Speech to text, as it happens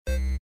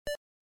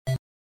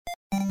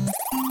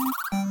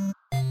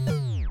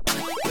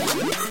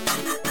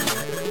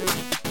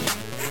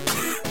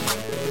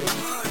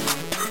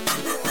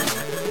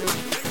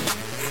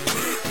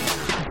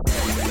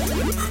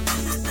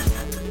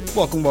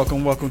Welcome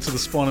to the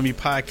Spawn on Me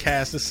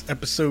podcast. This is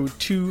episode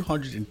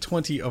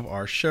 220 of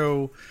our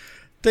show.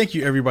 Thank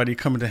you, everybody,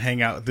 coming to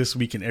hang out this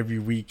week and every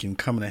week and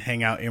coming to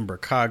hang out in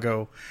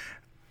Chicago.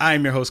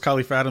 I'm your host,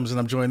 Khalif Adams, and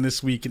I'm joined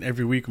this week and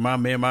every week my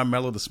man, my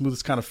mellow, the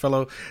smoothest kind of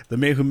fellow, the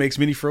man who makes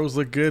mini froze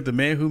look good, the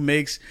man who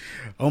makes,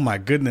 oh my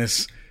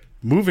goodness,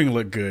 moving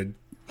look good.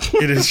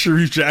 It is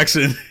Sharif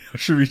Jackson,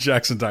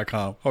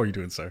 SharifJackson.com. How are you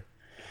doing, sir?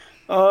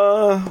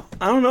 I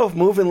don't know if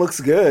moving looks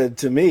good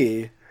to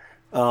me.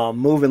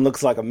 Moving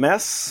looks like a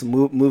mess.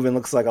 Moving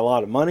looks like a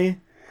lot of money.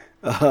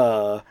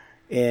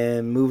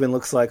 And moving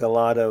looks like a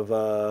lot of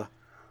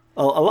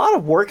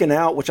working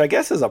out, which I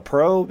guess is a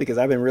pro because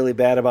I've been really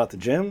bad about the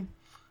gym.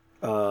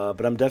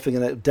 But I'm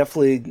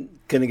definitely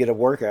gonna get a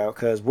workout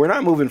because we're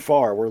not moving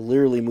far. We're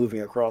literally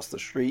moving across the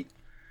street,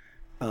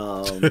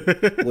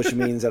 which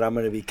means that I'm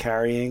gonna be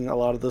carrying a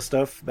lot of the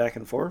stuff back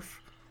and forth.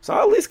 So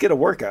I'll at least get a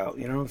workout.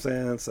 You know what I'm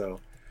saying?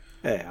 So,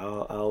 hey,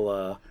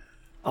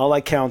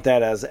 I'll count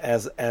that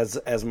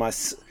as my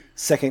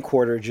second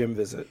quarter gym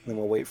visit. Then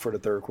we'll wait for the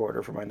third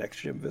quarter for my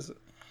next gym visit.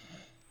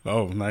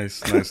 Oh,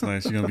 nice.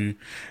 You're gonna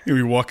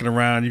be walking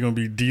around. You're gonna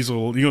be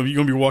Diesel. You're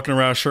gonna be walking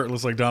around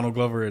shirtless like Donald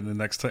Glover in the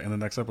next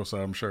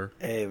episode. I'm sure.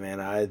 Hey man,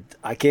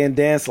 I can't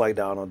dance like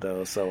Donald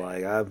though. So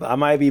like I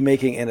might be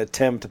making an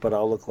attempt, but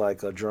I'll look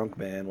like a drunk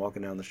man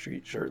walking down the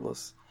street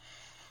shirtless.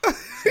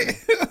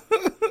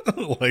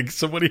 Like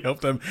somebody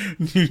helped him.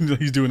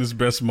 He's doing his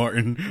best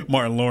Martin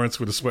Lawrence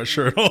with a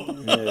sweatshirt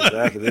on. Yeah,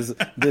 exactly.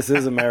 This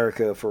is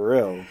America for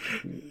real.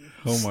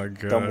 Oh my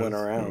god, stumbling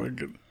around. Oh my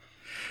god.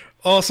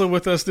 Also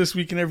with us this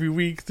week and every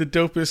week, the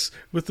dopest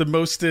with the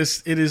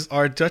mostest. It is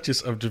our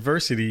Duchess of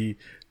Diversity,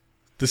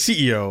 the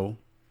CEO,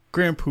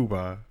 Grand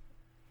Poobah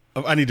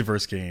of I Need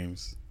Diverse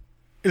Games.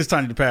 It is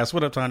Tanya DePass.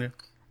 What up, Tanya?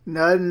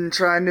 Nothing.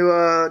 Trying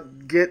to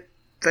get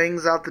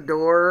things out the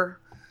door.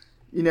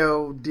 You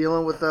know,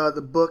 dealing with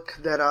the book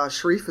that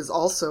Sharif is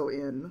also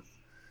in.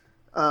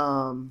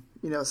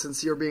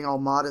 Since you're being all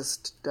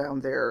modest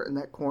down there in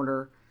that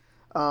corner.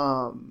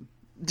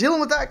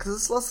 Dealing with that because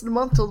it's less than a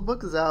month till the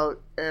book is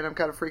out, and I'm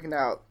kind of freaking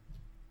out.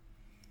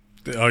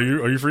 Are you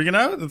freaking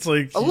out? It's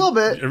like a little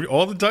bit.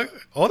 All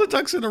the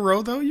ducks in a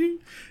row, though.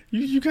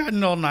 You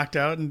gotten all knocked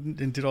out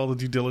and did all the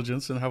due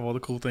diligence and have all the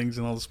cool things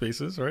in all the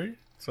spaces, right?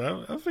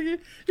 So I figure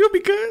you'll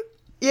be good.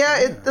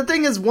 Yeah, the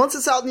thing is, once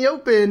it's out in the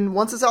open,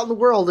 once it's out in the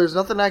world, there's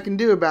nothing I can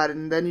do about it,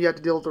 and then you have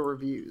to deal with the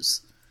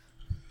reviews.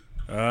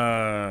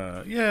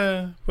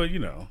 Yeah, but you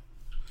know.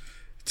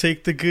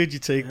 Take the good, you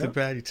take the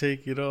bad, you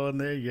take it all in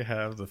there, you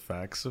have the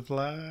facts of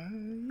life.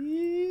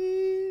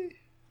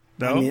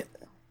 No?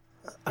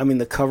 I mean,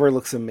 the cover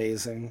looks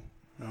amazing.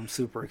 I'm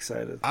super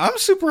excited. I'm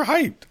super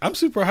hyped.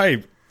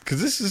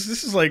 Because this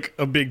is like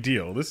a big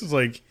deal. This is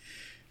like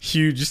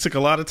huge. Just took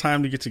a lot of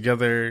time to get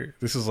together.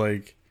 This is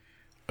like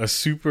a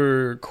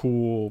super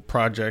cool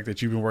project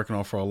that you've been working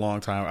on for a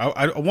long time.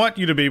 I want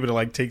you to be able to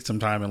like take some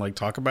time and like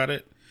talk about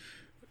it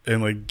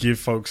and like give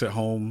folks at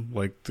home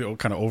like the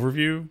kind of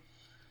overview.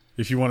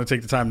 If you want to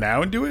take the time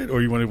now and do it,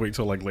 or you want to wait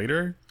till like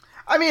later.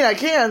 I mean, I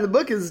can. The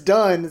book is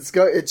done.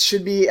 It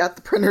should be at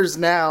the printers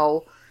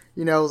now.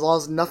 You know, as long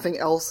as nothing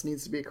else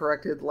needs to be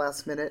corrected at the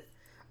last minute.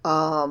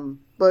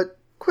 But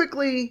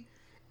quickly,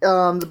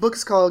 the book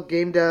is called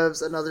Game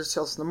Devs and Other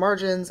Tales from the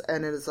Margins,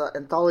 and it is an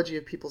anthology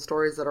of people's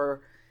stories that are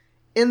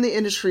in the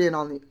industry and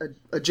on the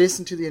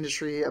adjacent to the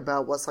industry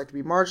about what's like to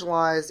be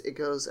marginalized. It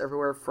goes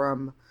everywhere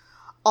from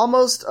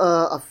almost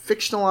a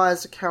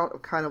fictionalized account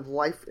of kind of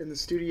life in the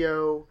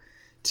studio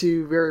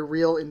to very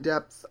real,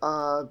 in-depth,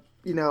 I'm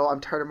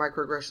tired of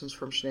microaggressions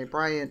from Sinead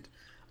Bryant.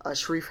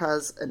 Sharif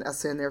has an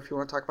essay in there if you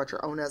want to talk about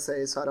your own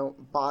essay, so I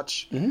don't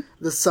botch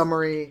the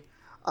summary.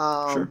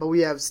 Sure. But we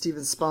have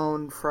Steven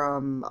Spohn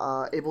from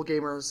Able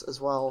Gamers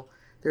as well.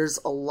 There's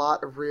a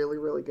lot of really,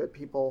 really good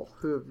people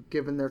who have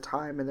given their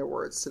time and their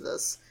words to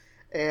this.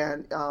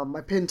 And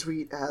my pinned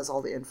tweet has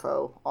all the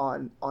info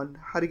on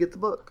how to get the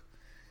book.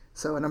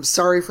 So, and I'm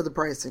sorry for the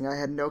pricing. I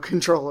had no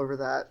control over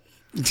that.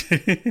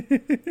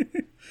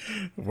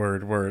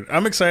 Word.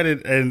 I'm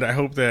excited, and I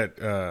hope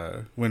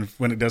that when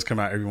it does come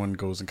out, everyone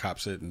goes and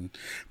cops it and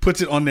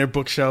puts it on their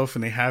bookshelf,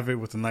 and they have it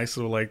with a nice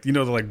little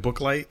the book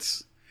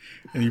lights,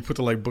 and you put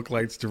the book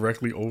lights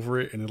directly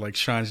over it, and it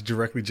shines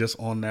directly just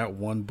on that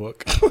one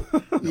book.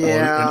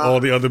 Yeah, and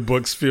all the other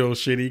books feel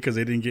shitty because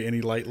they didn't get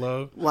any light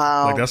love.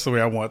 Wow, that's the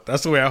way I want.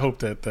 That's the way I hope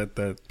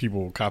that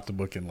people will cop the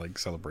book and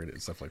celebrate it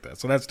and stuff like that.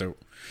 So that's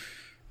dope.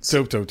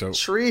 Dope.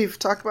 Sharif,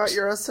 talk about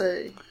your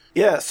essay.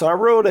 Yeah, so I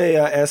wrote a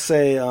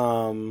essay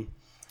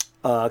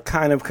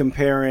kind of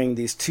comparing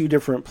these two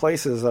different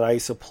places that I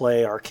used to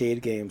play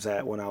arcade games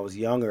at when I was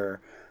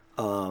younger.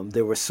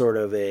 There was sort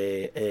of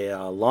a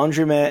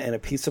laundromat and a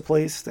pizza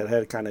place that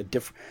had kind of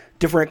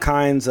different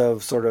kinds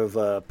of sort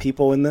of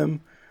people in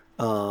them.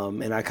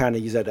 And I kind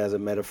of use that as a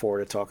metaphor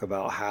to talk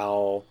about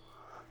how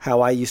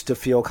I used to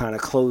feel kind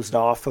of closed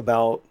off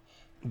about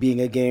being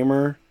a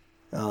gamer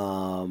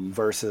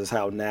versus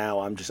how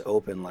now I'm just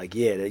open,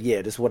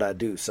 yeah, this is what I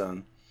do,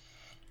 son.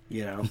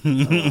 You know,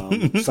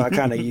 so I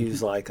kind of use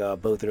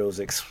both of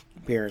those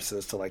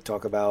experiences to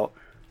talk about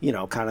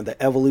kind of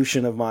the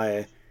evolution of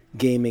my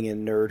gaming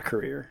and nerd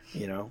career.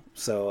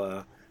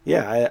 So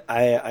yeah,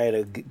 I had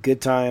a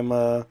good time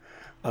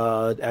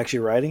actually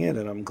writing it,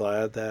 and I'm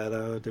glad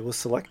that it was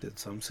selected.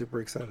 So I'm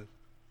super excited.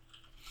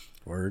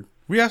 Word.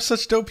 We have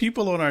such dope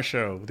people on our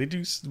show. They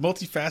do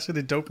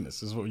multifaceted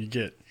dopeness is what you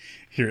get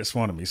here at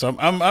Swanemy. So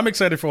I'm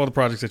excited for all the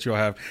projects that you all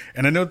have.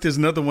 And I know there's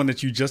another one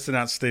that you just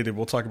announced stated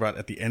we'll talk about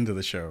at the end of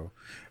the show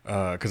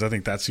because I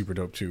think that's super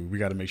dope too. We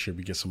got to make sure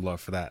we get some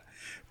love for that.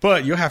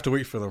 But you'll have to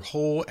wait for the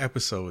whole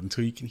episode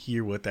until you can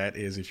hear what that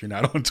is if you're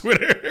not on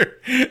Twitter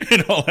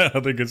and all that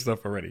other good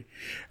stuff already.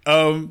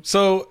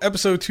 So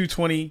episode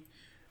 220,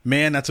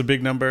 man, that's a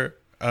big number.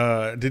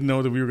 Didn't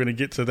know that we were going to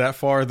get to that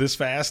far this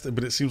fast,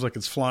 but it seems like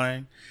it's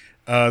flying.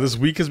 This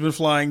week has been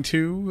flying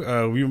too.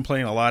 We've been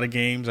playing a lot of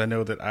games. I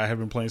know that I have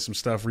been playing some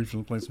stuff. Reef's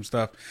been playing some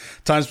stuff.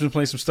 Time's been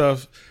playing some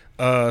stuff.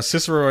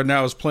 Cicero right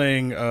now is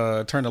playing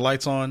Turn the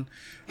Lights On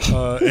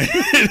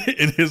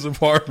in his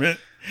apartment.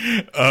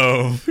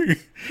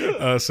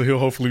 So he'll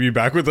hopefully be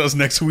back with us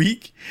next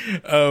week.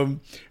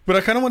 But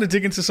I kind of want to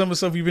dig into some of the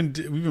stuff we've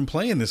been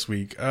playing this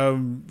week.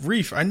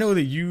 Reef, I know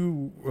that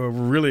you were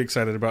really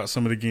excited about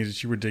some of the games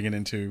that you were digging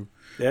into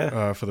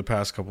for the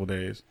past couple of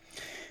days.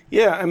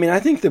 Yeah, I mean, I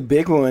think the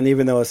big one,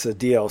 even though it's a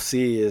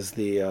DLC, is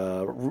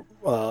the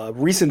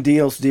recent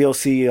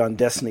DLC on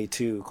Destiny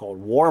 2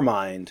 called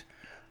Warmind.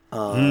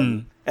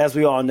 As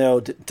we all know,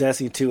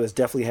 Destiny 2 has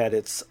definitely had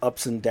its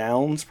ups and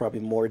downs,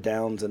 probably more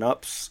downs than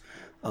ups.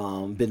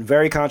 Been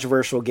very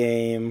controversial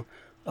game.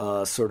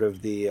 Sort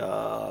of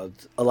a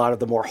lot of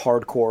the more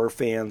hardcore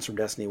fans from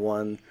Destiny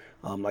 1,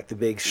 like the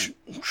big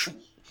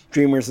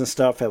streamers and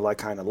stuff, have like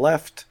kind of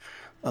left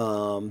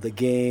the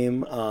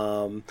game.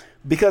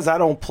 Because I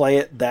don't play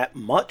it that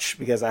much,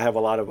 because I have a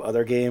lot of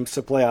other games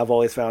to play, I've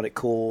always found it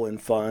cool and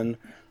fun.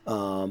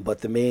 But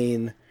the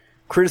main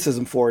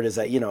criticism for it is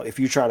that, if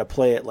you try to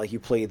play it like you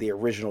played the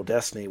original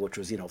Destiny, which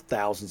was,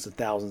 thousands and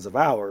thousands of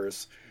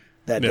hours,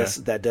 that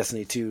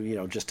Destiny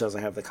 2, just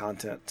doesn't have the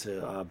content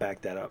to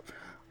back that up.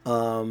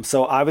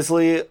 So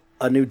obviously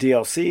a new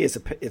DLC,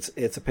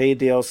 it's a paid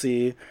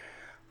DLC.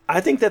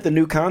 I think that the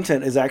new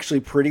content is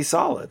actually pretty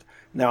solid.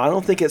 Now, I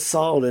don't think it's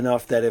solid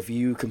enough that if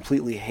you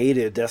completely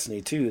hated Destiny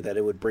 2 that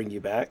it would bring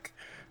you back.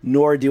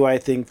 Nor do I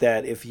think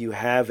that if you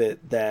have it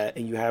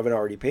and you haven't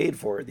already paid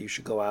for it, that you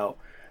should go out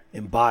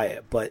and buy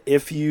it. But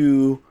if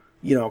you,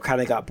 kind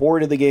of got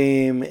bored of the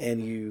game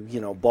and you,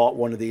 bought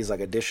one of these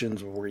like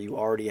editions where you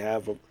already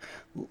have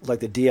like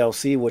the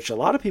DLC, which a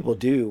lot of people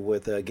do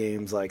with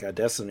games like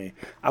Destiny,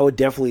 I would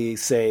definitely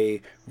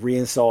say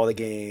reinstall the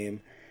game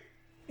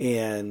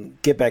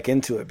and get back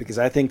into it, because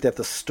I think that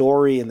the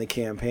story in the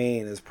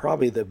campaign is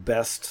probably the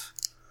best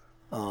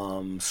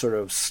sort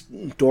of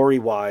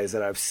story-wise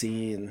that I've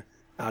seen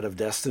out of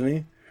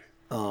Destiny.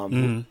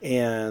 And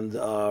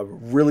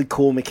really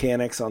cool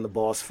mechanics on the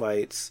boss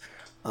fights.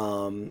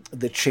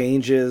 The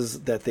changes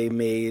that they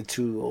made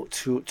to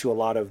a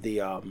lot of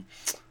the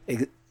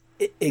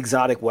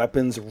exotic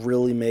weapons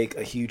really make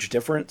a huge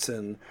difference,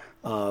 and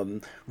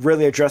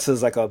really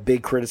addresses like a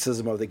big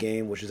criticism of the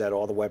game, which is that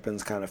all the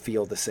weapons kind of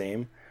feel the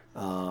same.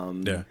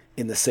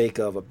 In the sake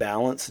of a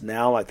balance.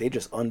 Now, like, they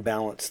just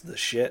unbalance the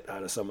shit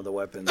out of some of the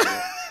weapons,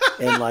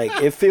 and like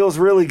it feels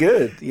really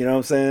good. You know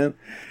what I'm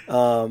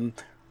saying?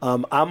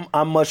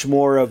 I'm much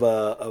more of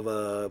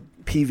a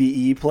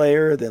PvE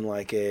player than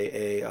like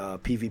a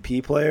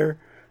PvP player,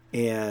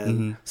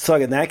 and so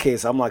like in that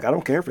case, I'm like, I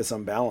don't care if it's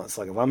unbalanced.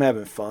 Like, if I'm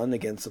having fun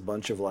against a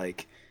bunch of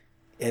like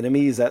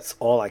enemies, that's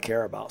all I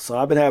care about. So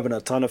I've been having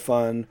a ton of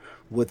fun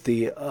with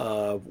the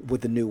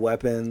new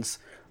weapons.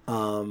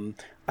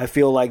 I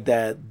feel like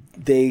that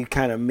they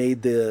kind of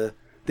made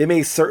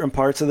certain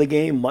parts of the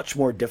game much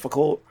more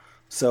difficult.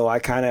 So I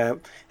kind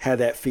of had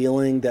that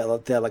feeling that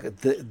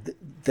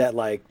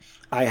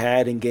I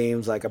had in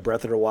games like a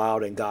Breath of the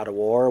Wild and God of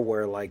War,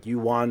 where like you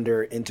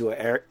wander into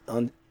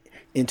an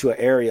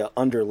area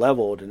under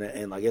leveled,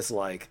 and like it's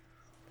like,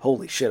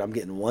 holy shit, I'm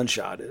getting one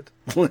shotted.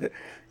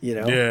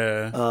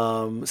 Yeah.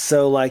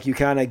 So like you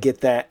kind of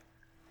get that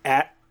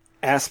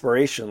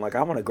aspiration, like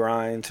I want to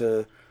grind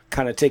to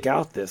kind of take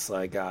out this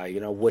like guy,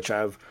 which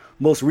I've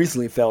most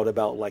recently felt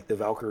about like the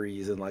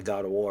Valkyries and like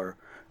God of War.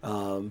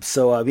 I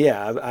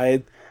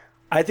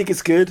think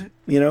it's good.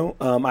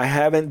 I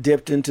haven't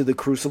dipped into the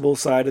Crucible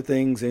side of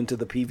things, into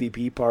the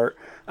PvP part.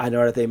 I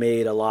know that they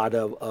made a lot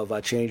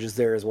of changes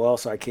there as well,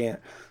 so I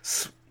can't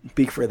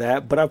speak for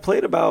that. But I've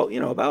played about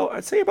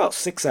I'd say about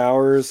 6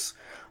 hours.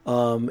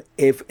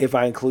 If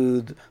I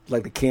include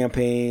like the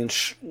campaign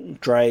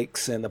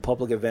strikes and the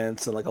public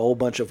events and like a whole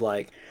bunch of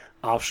like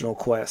optional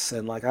quests,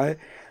 and like I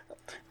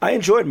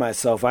enjoyed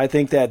myself. I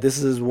think that this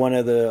is one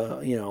of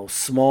the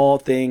small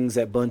things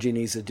that Bungie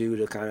needs to do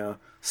to kind of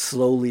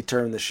slowly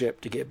turn the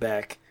ship to get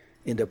back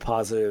into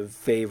positive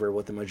favor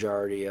with the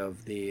majority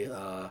of the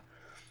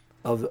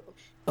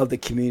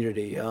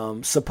community.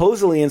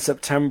 Supposedly in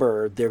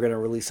September they're going to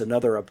release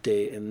another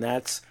update, and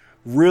that's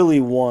really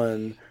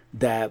one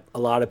that a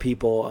lot of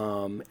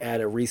people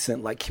at a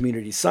recent like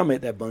community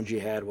summit that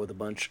Bungie had with a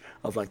bunch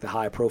of like the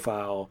high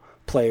profile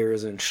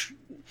players and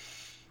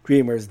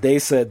Gamers, they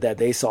said that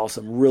they saw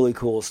some really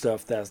cool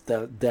stuff that's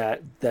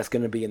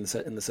going to be in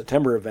the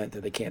September event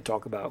that they can't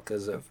talk about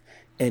because of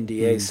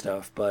NDA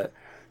stuff. But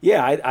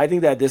yeah, I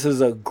think that this is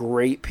a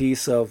great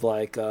piece of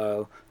like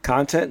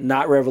content,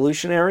 not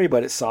revolutionary,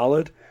 but it's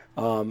solid,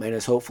 and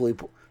it's hopefully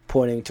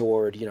pointing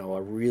toward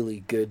a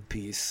really good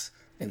piece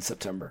in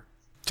September.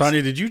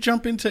 Tanya, did you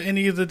jump into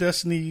any of the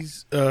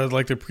Destinies,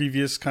 like the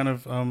previous kind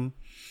of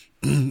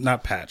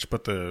not patch,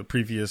 but the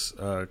previous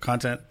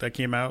content that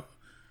came out?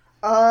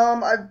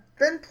 I've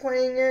been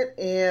playing it,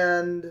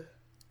 and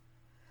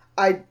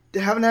I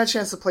haven't had a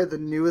chance to play the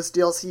newest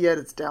DLC yet.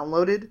 It's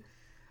downloaded.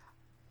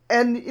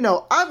 And,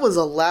 I was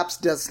a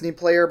lapsed Destiny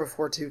player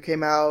before 2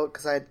 came out,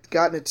 because I had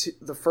gotten into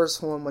the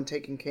first one when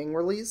Taken King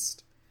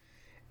released.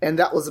 And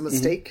that was a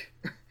mistake.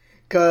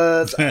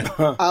 Because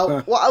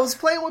I was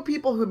playing with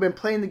people who'd been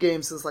playing the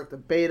game since, like, the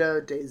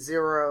beta, day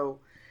 0.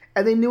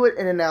 And they knew it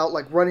in and out.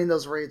 Like, running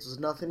those raids was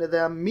nothing to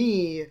them.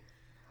 Me,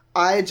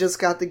 I just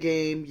got the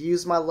game,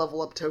 used my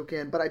level up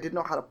token, but I didn't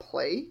know how to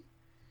play.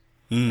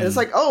 And it's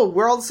like, oh,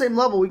 we're all the same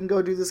level. We can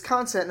go do this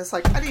content. And it's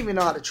like, I didn't even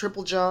know how to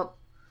triple jump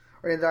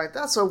or anything like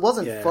that. So it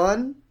wasn't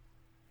fun.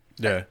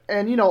 Yeah.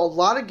 And, a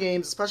lot of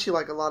games, especially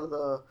like a lot of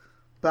the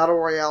Battle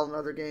Royale and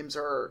other games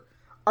are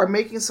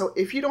making so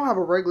if you don't have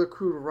a regular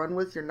crew to run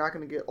with, you're not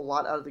going to get a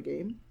lot out of the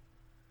game.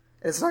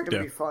 And it's not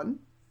going to be fun.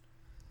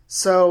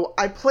 So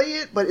I play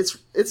it, but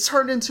it's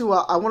turned into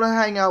I want to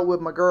hang out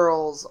with my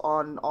girls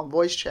on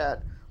voice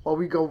chat while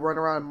we go run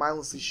around and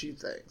mindlessly shoot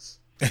things.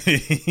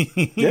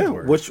 Yeah,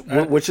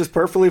 which is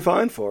perfectly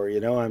fine for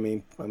I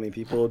mean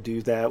people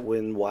do that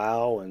when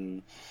WoW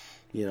and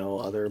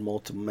other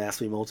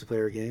massively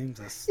multiplayer games.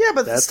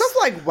 That's stuff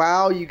like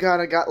WoW, you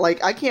got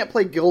like I can't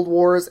play Guild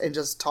Wars and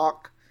just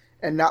talk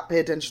and not pay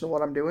attention to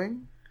what I'm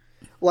doing.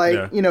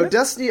 Like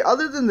Destiny,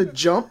 other than the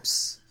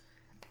jumps,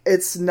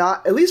 it's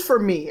not, at least for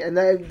me, and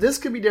this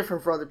could be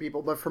different for other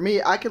people, but for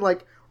me, I can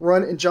like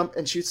run and jump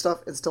and shoot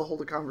stuff and still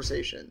hold a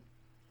conversation.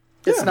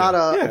 It's not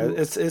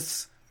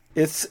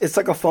it's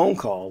like a phone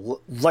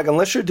call. Like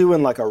unless you're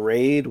doing like a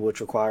raid,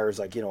 which requires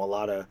like a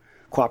lot of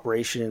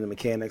cooperation in the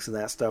mechanics and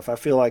that stuff, I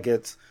feel like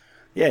it's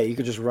you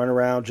could just run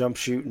around, jump,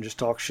 shoot, and just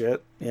talk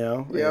shit,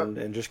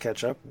 and just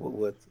catch up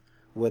with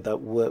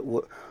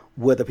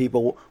the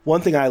people.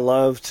 One thing I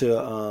love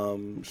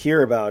to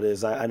hear about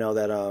is I know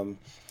that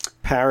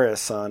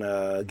Paris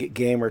on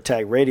Gamer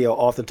Tag Radio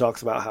often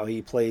talks about how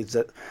he plays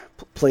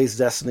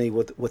Destiny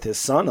with his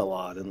son a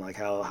lot, and like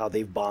how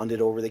they've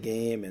bonded over the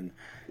game and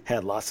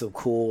had lots of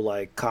cool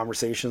like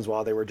conversations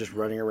while they were just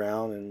running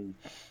around and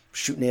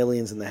shooting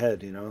aliens in the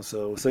head,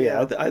 So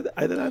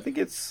I think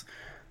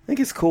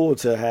it's cool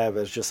to have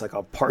as just like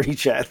a party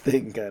chat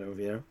thing, kind of,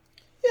 Yeah,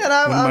 and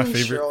I'm my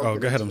favorite. Sure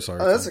go ahead. I'm sorry.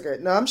 Oh, that's okay.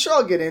 No, I'm sure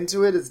I'll get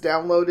into it. It's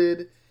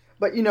downloaded.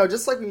 But,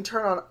 just like when you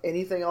turn on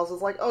anything else,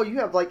 it's like, oh, you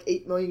have like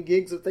 8 million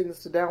gigs of things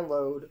to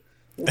download.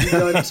 We'll be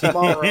done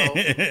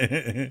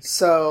tomorrow.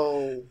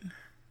 So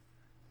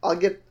I'll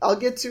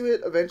get to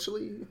it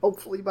eventually,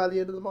 hopefully by the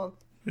end of the month.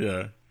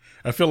 Yeah.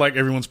 I feel like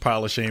everyone's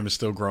pile of shame is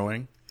still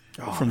growing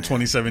from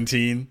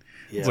 2017.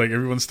 Yeah. It's like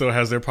everyone still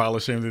has their pile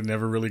of shame they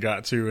never really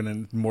got to, and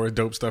then more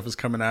dope stuff is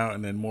coming out,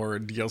 and then more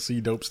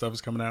DLC dope stuff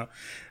is coming out.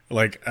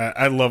 Like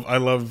I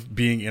love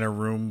being in a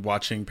room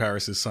watching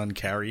Paris's son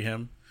carry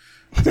him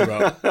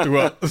throughout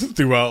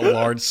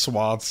large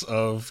swaths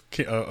of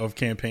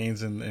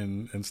campaigns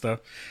and stuff.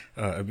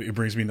 It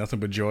brings me nothing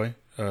but joy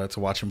to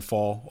watch him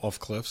fall off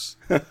cliffs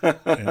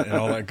and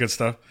all that good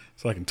stuff.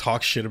 So I can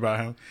talk shit about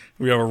him.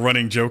 We have a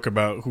running joke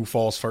about who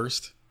falls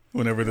first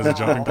whenever there's a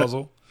jumping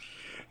puzzle.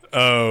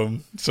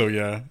 So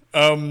yeah.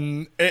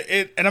 And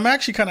I'm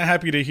actually kind of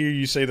happy to hear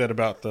you say that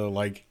about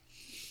the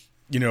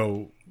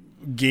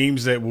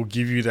games that will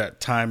give you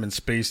that time and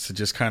space to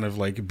just kind of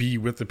like be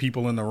with the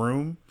people in the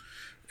room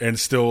and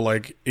still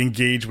like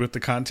engage with the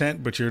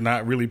content, but you're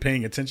not really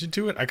paying attention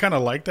to it. I kind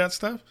of like that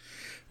stuff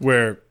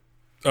where,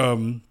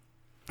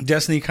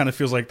 Destiny kind of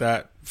feels like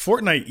that.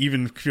 Fortnite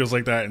even feels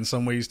like that in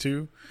some ways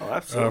too. Oh,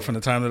 absolutely. From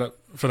the time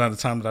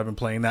that I've been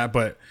playing that,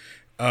 but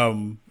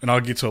and I'll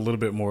get to a little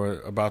bit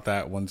more about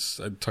that once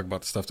I talk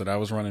about the stuff that I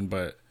was running.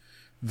 But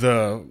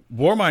the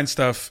Warmind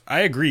stuff,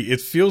 I agree.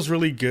 It feels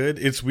really good.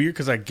 It's weird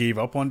because I gave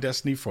up on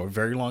Destiny for a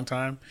very long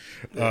time.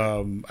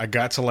 Yeah. I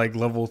got to like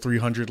level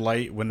 300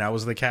 light when that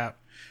was the cap,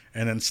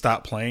 and then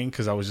stopped playing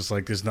because I was just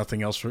like, there's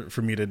nothing else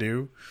for me to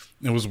do.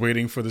 And was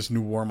waiting for this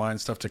new Warmind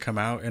stuff to come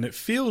out, and it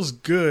feels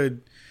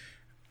good.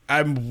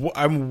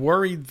 I'm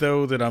worried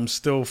though that I'm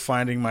still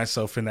finding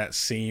myself in that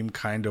same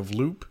kind of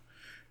loop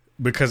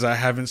because I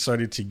haven't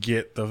started to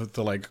get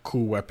the like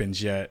cool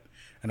weapons yet,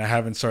 and I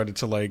haven't started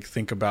to like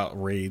think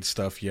about raid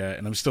stuff yet,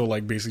 and I'm still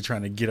like basically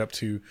trying to get up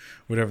to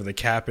whatever the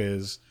cap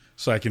is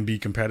so I can be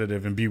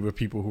competitive and be with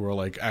people who are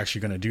like actually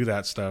going to do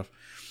that stuff.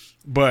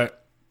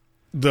 But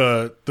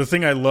the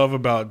thing I love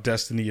about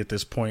Destiny at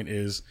this point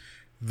is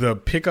the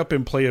pickup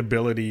and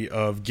playability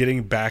of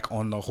getting back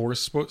on the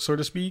horse, so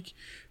to speak,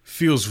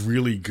 feels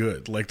really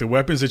good. Like the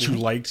weapons that you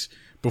liked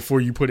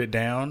before you put it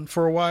down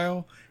for a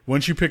while.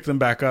 Once you pick them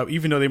back up,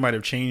 even though they might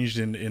have changed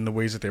in the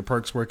ways that their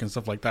perks work and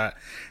stuff like that,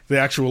 the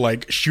actual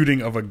like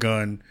shooting of a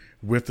gun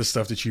with the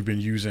stuff that you've been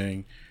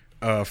using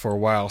for a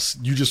while,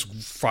 you just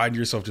find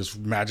yourself just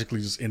magically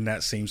just in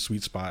that same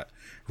sweet spot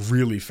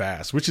really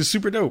fast, which is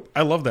super dope.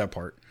 I love that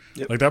part.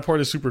 Yep. Like that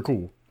part is super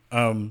cool.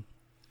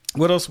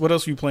 What else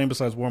are you playing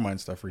besides Warmind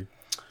stuff, Reed?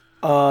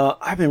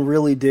 I've been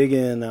really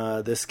digging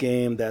this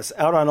game that's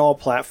out on all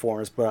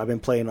platforms, but I've been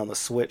playing on the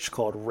Switch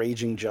called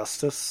Raging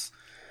Justice.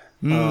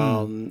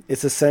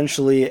 It's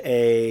essentially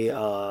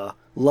a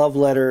love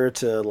letter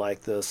to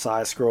like the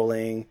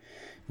side-scrolling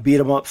beat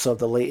 'em ups of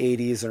the late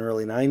 80s and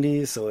early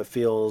 90s, so it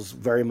feels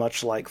very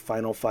much like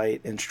Final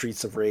Fight and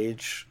Streets of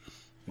Rage,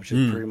 which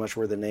is pretty much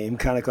where the name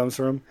kind of comes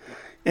from.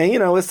 And, you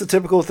know, it's the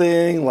typical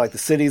thing, like the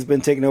city's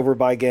been taken over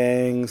by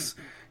gangs,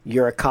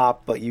 you're a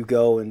cop, but you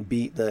go and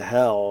beat the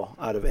hell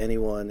out of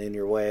anyone in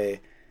your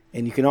way,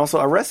 and you can also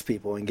arrest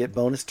people and get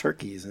bonus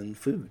turkeys and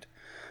food.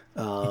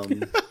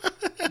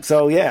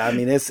 So yeah, I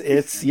mean,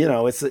 it's you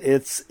know, it's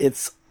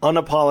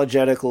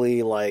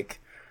unapologetically like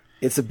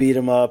it's a beat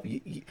 'em up.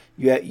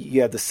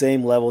 You have the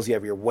same levels. You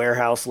have your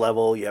warehouse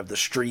level. You have the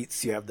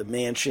streets. You have the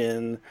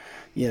mansion.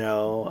 You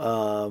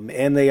know,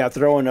 and they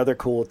throw in other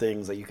cool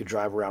things like you could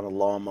drive around a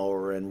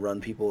lawnmower and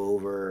run people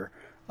over.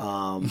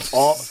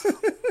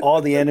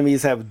 All the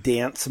enemies have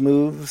dance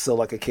moves, so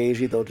like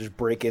occasionally they'll just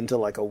break into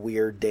like a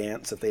weird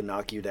dance if they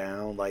knock you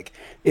down. Like,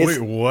 wait,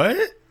 what?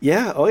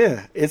 Yeah, oh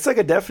yeah, it's like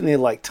a definitely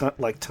like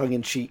tongue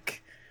in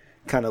cheek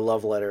kind of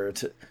love letter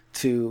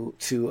to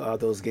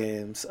those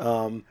games.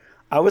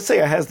 I would say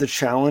it has the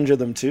challenge of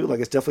them too.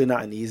 Like, it's definitely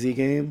not an easy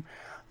game.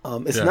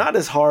 It's not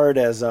as hard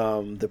as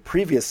the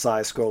previous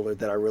side scroller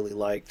that I really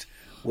liked,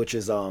 which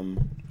is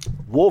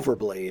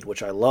Wolverblade,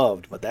 which I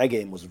loved, but that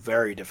game was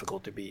very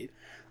difficult to beat.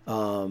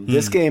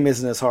 This game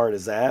isn't as hard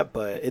as that,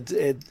 but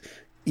it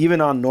even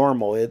on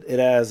normal, it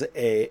has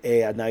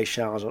a nice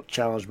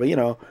challenge. But you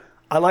know,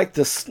 I like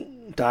the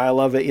style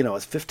of it. You know,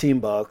 it's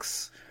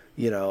 $15.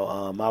 You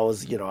know, I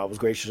was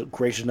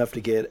gracious enough to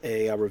get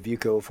a review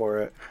code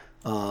for it.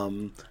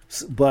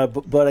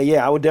 But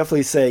yeah, I would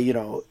definitely say, you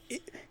know,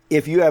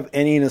 if you have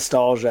any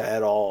nostalgia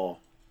at all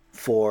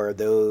for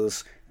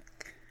those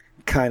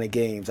kind of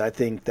games, I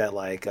think that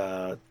like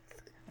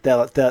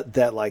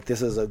that like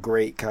this is a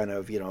great kind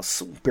of, you know,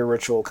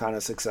 spiritual kind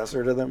of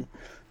successor to them,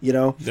 you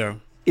know. Yeah.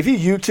 If you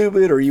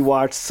YouTube it or you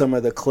watch some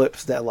of the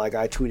clips that like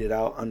I tweeted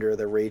out under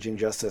the Raging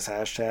Justice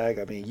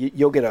hashtag, I mean,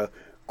 you'll get a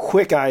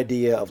quick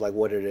idea of like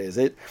what it is.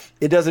 It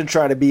doesn't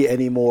try to be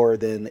any more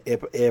than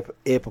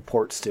it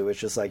purports to. It's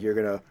just like you're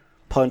gonna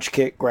punch,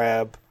 kick,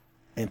 grab,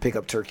 and pick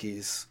up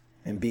turkeys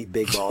and beat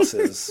big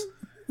bosses.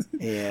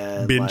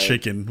 And bin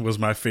chicken was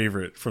my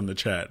favorite from the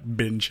chat.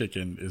 Bin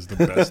chicken is the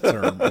best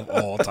term of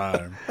all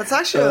time. That's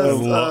actually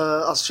an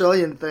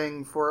Australian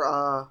thing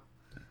for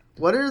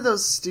what are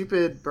those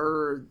stupid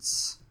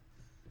birds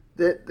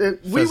that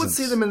we would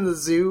see them in the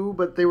zoo,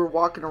 but they were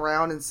walking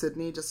around in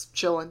Sydney just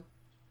chilling.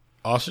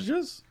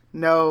 Ostriches?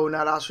 No,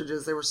 not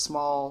ostriches. They were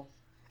small.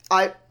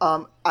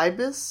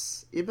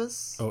 Ibis.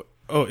 Oh,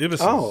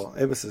 ibises. Oh,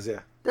 ibises.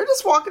 Yeah. They're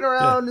just walking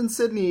around in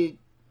Sydney.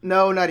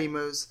 No, not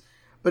emus,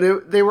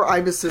 but they were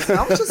ibises. And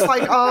I was just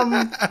like,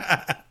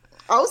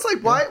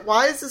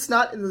 why is this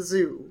not in the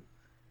zoo?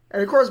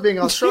 And of course, being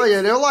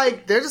Australia,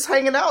 they're just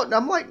hanging out, and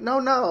I'm like,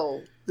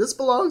 no, this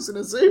belongs in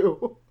a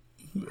zoo.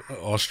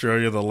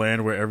 Australia, the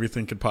land where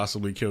everything could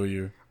possibly kill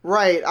you.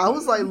 Right. I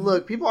was like,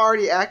 look, people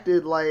already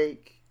acted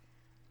like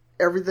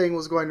everything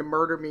was going to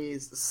murder me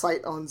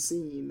sight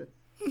unseen.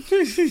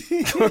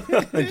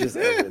 Just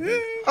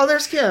everything. Oh,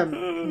 there's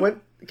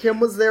Kim. Kim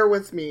was there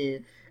with me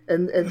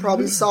and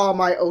probably saw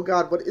my, oh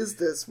God, what is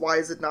this? Why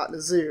is it not in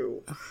a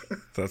zoo?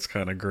 That's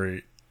kind of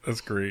great.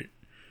 That's great.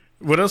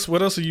 What else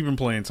have you been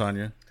playing,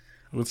 Tanya?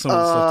 What's some of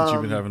the stuff that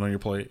you've been having on your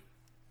plate?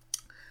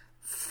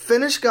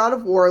 Finished God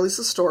of War, at least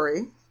the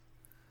story.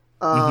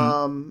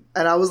 And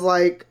I was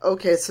like,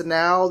 okay, so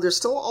now there's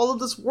still all of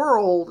this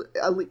world.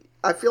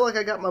 I feel like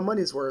I got my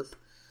money's worth.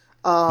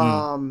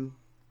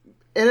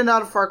 In and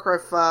out of Far Cry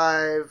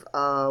 5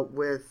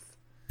 with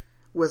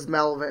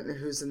Malevant,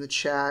 who's in the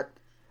chat.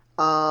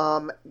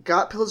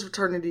 Got Pillars of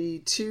Eternity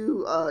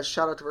 2.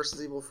 Shout out to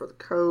Versus Evil for the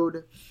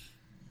code.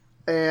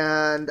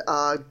 And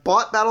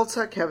bought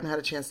BattleTech. Haven't had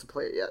a chance to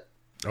play it yet.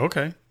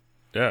 Okay.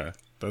 Yeah.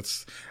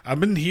 I've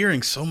been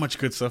hearing so much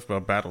good stuff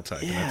about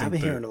BattleTech. Yeah, I've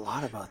been hearing a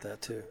lot about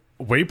that too.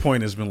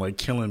 Waypoint has been like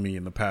killing me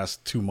in the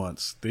past 2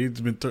 months.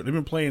 They've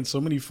been playing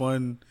so many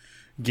fun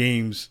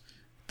games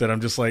that I'm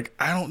just like,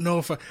 I don't know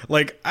if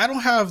I don't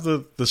have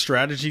the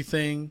strategy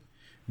thing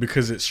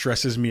because it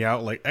stresses me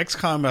out. Like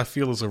XCOM, I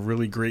feel is a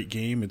really great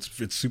game.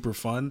 It's super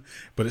fun,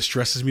 but it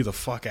stresses me the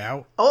fuck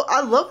out. Oh,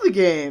 I love the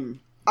game.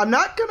 I'm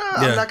not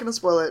gonna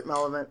spoil it,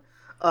 Malevant.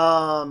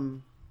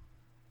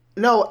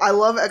 No, I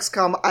love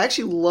XCOM. I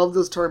actually love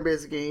those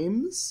turn-based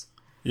games.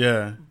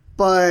 Yeah.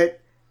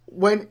 But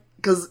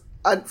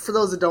for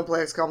those that don't play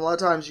XCOM, a lot of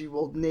times you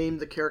will name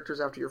the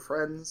characters after your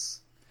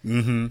friends.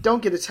 Mm-hmm.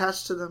 Don't get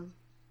attached to them.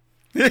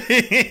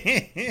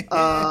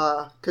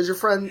 Because your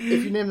friend,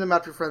 if you name them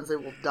after your friends, they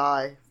will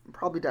die.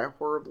 Probably die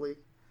horribly.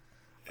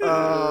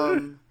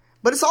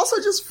 But it's also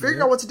just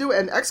figuring out what to do.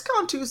 And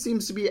XCOM 2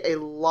 seems to be a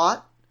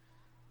lot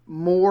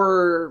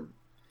more...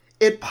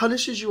 It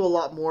punishes you a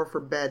lot more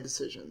for bad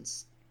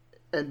decisions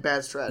and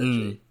bad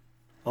strategy.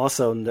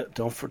 Also,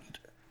 don't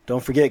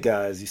forget,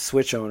 guys, you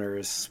Switch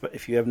owners,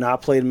 if you have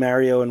not played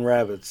Mario and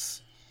Rabbids,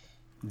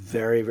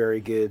 very, very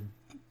good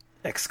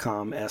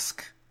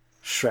XCOM-esque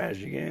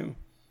strategy game.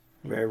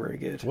 Very, very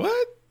good.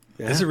 What?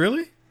 Yeah. Is it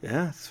really?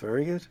 Yeah, it's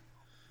very good.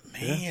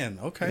 Man,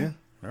 okay. Yeah.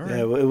 All right.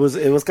 Yeah,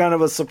 it was kind of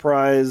a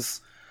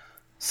surprise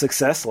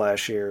success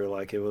last year.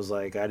 Like, it was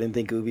like, I didn't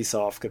think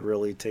Ubisoft could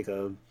really take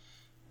a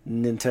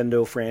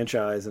Nintendo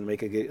franchise and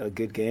make a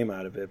good game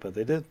out of it, but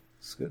they did.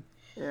 It's good.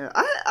 Yeah,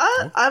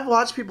 I've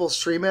watched people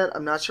stream it.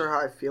 I'm not sure how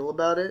I feel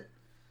about it.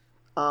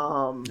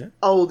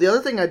 Oh, the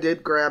other thing I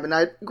did grab, and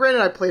I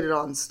played it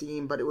on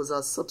Steam, but it was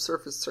a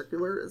Subsurface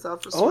Circular is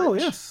out for Switch. Oh,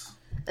 yes.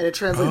 And it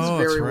translates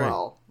very right.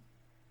 well.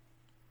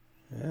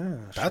 Yeah,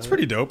 that's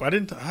pretty dope. I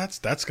didn't.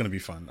 That's gonna be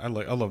fun. I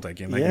love that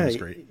game. That game is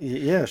great.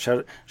 Yeah,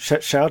 shout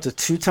out to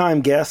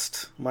 2-time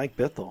guest Mike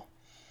Bithell.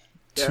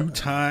 Yeah.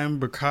 2-time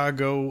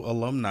Chicago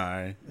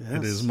alumni. Yes.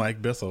 It is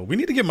Mike Bithell. We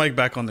need to get Mike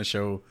back on the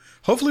show.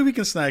 Hopefully, we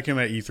can snag him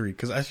at E3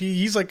 because I feel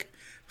he's like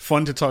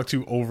fun to talk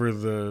to over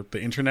the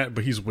internet,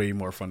 but he's way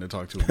more fun to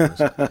talk to in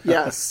person.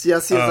 Yes.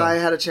 I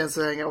had a chance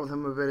to hang out with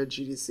him a bit at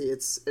GDC.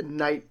 It's a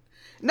night.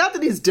 Not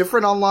that he's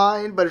different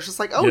online, but it's just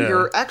like,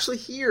 you're actually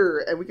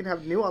here, and we can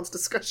have nuanced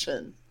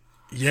discussion.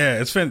 Yeah,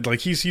 it's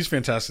like he's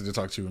fantastic to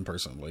talk to in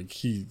person. Like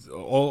he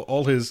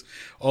all his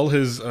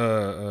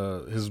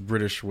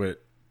British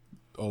wit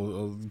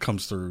all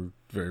comes through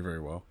very, very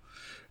well.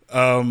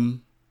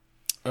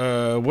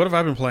 What have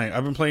I been playing?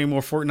 I've been playing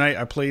more Fortnite.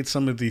 I played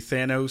some of the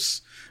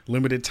Thanos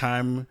limited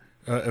time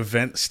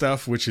event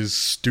stuff, which is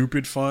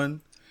stupid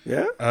fun.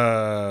 Yeah.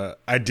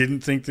 I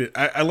didn't think that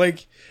I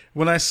like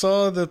when I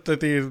saw that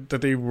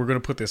they were going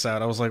to put this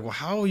out. I was like, well,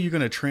 how are you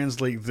going to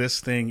translate this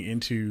thing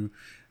into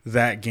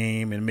that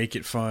game and make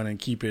it fun and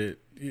keep it?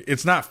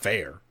 It's not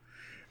fair,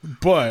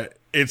 but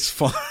it's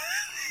fun.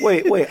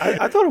 Wait.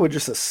 I thought it was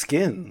just a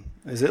skin.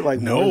 Is it like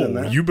more than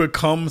no? that? You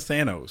become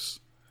Thanos.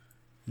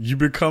 You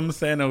become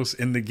Thanos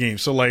in the game.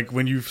 So like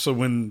when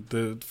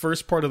the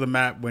first part of the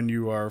map, when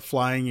you are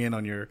flying in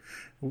on your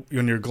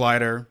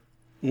glider,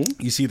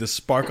 you see the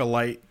spark of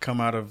light come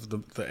out of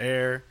the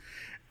air,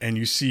 and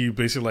you see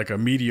basically like a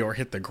meteor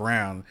hit the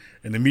ground,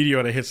 and the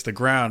meteor that hits the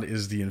ground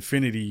is the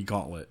Infinity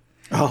Gauntlet.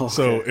 Oh, okay.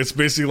 So it's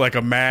basically like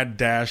a mad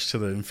dash to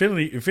the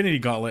Infinity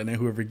Gauntlet, and then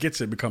whoever gets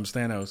it becomes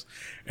Thanos,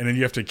 and then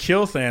you have to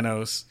kill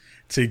Thanos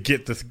to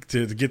get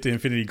the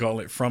Infinity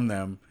Gauntlet from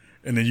them.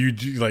 And then you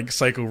do like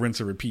cycle, rinse,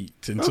 and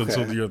repeat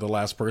until you're the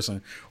last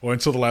person, or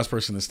until the last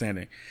person is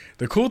standing.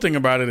 The cool thing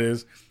about it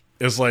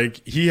is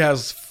like he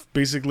has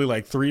basically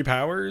like 3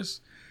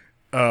 powers.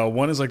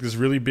 One is like this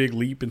really big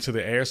leap into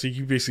the air, so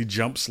he basically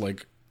jumps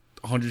like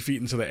 100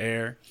 feet into the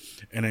air,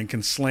 and then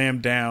can slam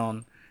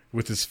down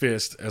with his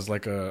fist as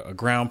like a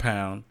ground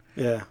pound.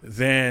 Yeah.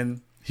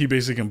 Then he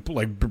basically can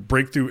like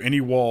break through any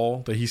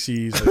wall that he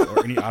sees, like,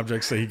 or any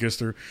objects that he gets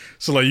through.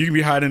 So like you can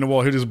be hiding in the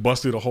wall, he'll just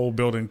bust through the whole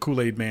building,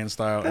 Kool-Aid Man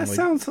style, That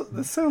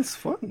sounds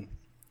fun.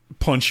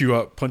 Punch you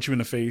in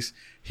the face.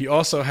 He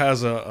also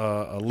has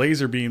a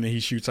laser beam that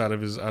he shoots out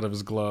of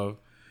his glove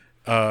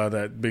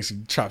that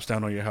basically chops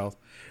down on your health.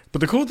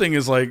 But the cool thing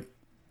is like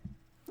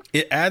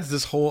it adds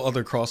this whole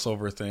other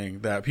crossover thing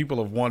that people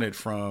have wanted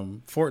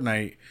from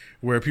Fortnite,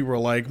 where people are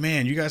like,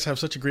 man, you guys have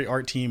such a great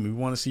art team. We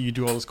want to see you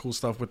do all this cool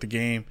stuff with the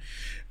game.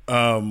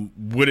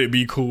 Would it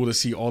be cool to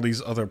see all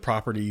these other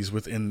properties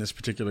within this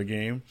particular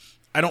game?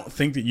 I don't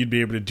think that you'd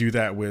be able to do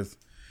that with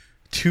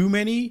too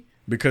many,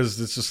 because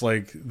it's just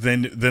like,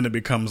 then it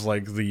becomes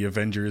like the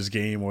Avengers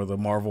game or the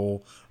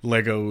Marvel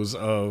Legos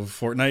of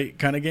Fortnite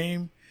kind of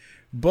game.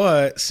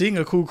 But seeing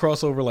a cool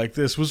crossover like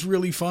this was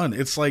really fun.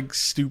 It's like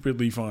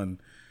stupidly fun.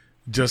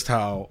 Just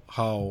how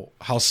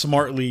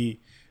smartly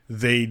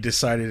they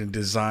decided and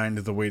designed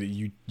the way that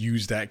you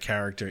use that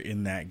character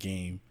in that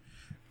game.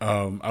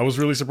 I was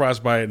really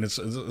surprised by it, and it's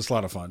a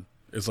lot of fun.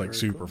 It's like very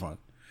super fun.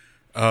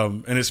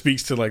 And it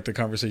speaks to like the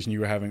conversation you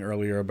were having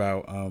earlier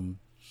about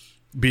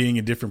being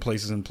in different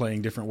places and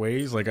playing different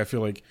ways. Like I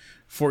feel like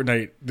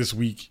Fortnite this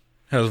week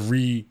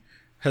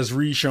has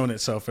re-shown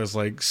itself as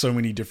like so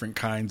many different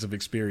kinds of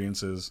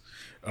experiences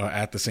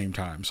at the same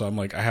time. So I'm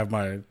like, I have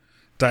my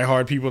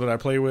diehard people that I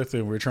play with,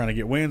 and we're trying to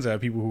get wins. I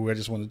have people who I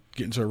just want to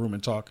get into a room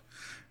and talk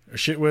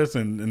shit with,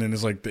 and then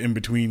there's like the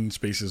in-between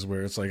spaces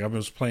where it's like I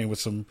was playing with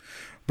some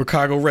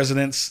Chicago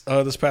residents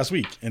this past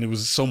week, and it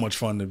was so much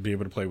fun to be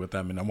able to play with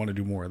them, and I want to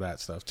do more of that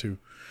stuff too.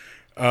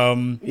 I've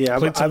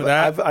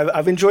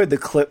enjoyed the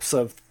clips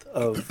of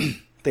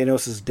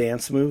Thanos'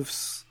 dance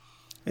moves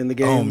in the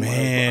game. Oh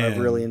man, I've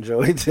really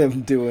enjoyed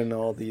him doing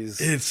all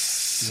these. It's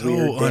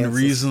so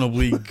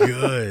unreasonably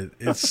good.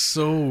 It's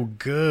so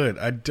good.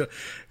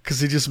 Because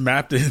they just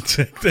mapped it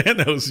into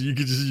Thanos. You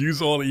can just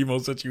use all the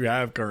emotes that you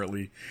have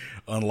currently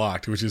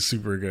unlocked, which is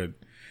super good.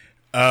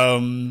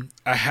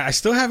 I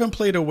still haven't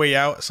played A Way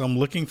Out, so I'm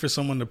looking for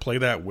someone to play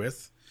that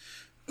with.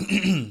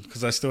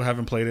 Because I still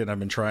haven't played it, and I've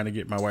been trying to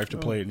get my wife to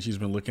play it, and she's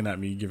been looking at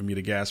me, giving me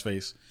the gas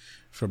face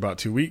for about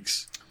 2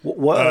 weeks.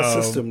 What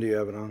system do you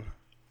have it on?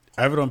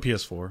 I have it on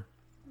PS4.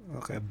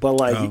 Okay, but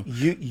like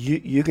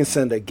you can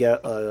send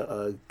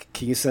can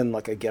you send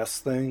like a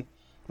guest thing,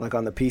 like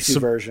on the PC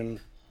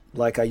version,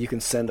 like you can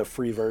send a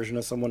free version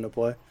of someone to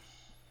play.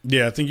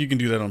 Yeah, I think you can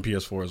do that on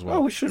PS4 as well.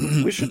 Oh, we should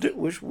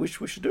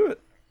do it.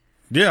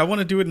 Yeah, I want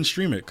to do it and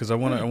stream it because I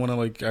want to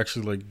like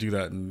actually like do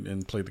that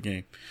and play the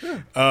game.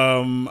 Yeah.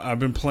 I've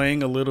been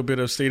playing a little bit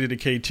of State of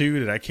Decay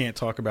 2 that I can't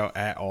talk about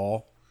at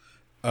all.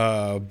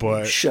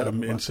 But Shut I'm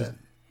up about that.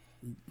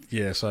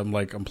 Yeah, so I'm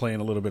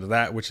playing a little bit of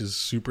that, which is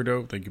super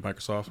dope. Thank you,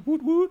 Microsoft.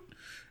 Woot woot.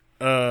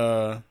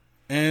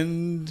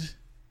 And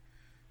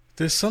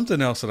there's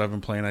something else that I've been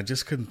playing. I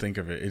just couldn't think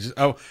of it.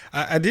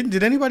 I didn't.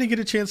 Did anybody get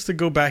a chance to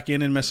go back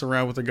in and mess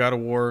around with the God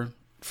of War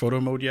photo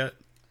mode yet?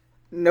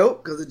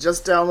 Nope, because it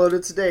just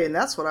downloaded today, and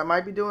that's what I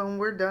might be doing when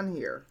we're done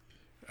here.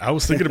 I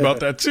was thinking about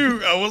that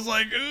too. I was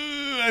like,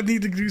 I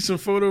need to do some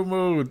photo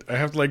mode. I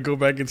have to like go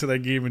back into that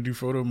game and do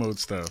photo mode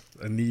stuff.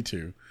 I need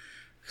to,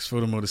 because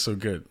photo mode is so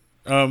good.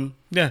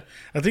 Yeah,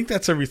 I think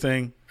that's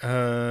everything.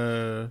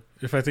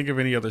 If I think of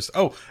any others,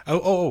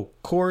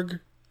 Korg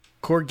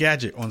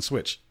Gadget on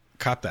Switch.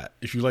 Cop that.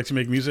 If you like to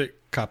make music,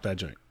 cop that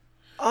joint.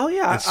 Oh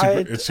yeah, it's I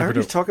heard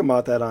you dope. talking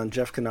about that on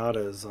Jeff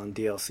Kanata's on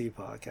DLC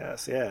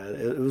podcast. Yeah,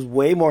 it was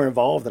way more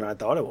involved than I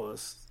thought it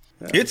was.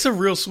 Yeah. It's a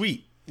real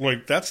sweet.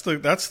 Like that's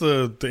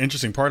the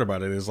interesting part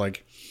about it is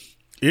like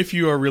if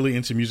you are really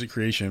into music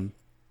creation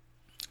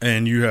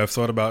and you have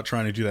thought about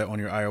trying to do that on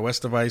your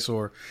iOS device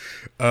or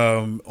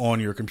on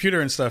your computer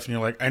and stuff, and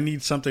you're like, I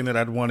need something that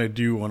I'd want to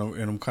do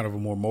in kind of a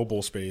more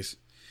mobile space.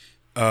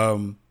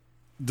 The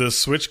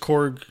Switch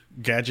Korg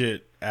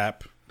Gadget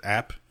app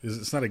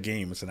it's not a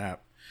game, it's an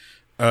app.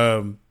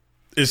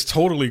 Is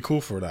totally cool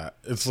for that.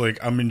 It's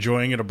like I'm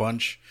enjoying it a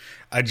bunch.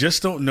 I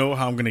just don't know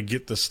how I'm going to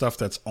get the stuff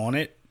that's on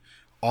it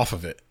off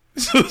of it.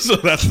 So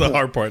that's the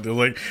hard part.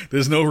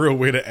 There's no real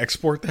way to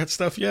export that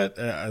stuff yet,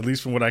 at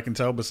least from what I can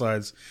tell,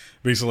 besides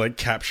basically like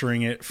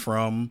capturing it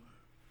from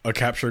a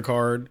capture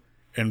card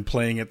and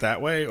playing it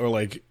that way. Or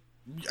like,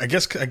 I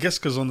guess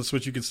because on the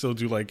Switch you can still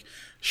do like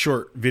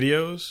short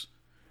videos,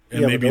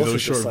 and maybe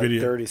those short like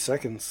videos 30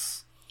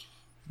 seconds.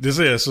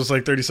 So it's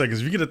like 30 seconds.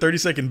 If you get a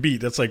 30-second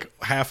beat, that's like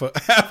half a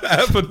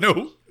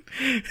note.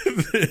 You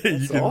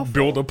can awful.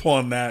 build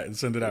upon that and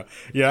send it out.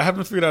 Yeah, I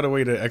haven't figured out a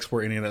way to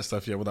export any of that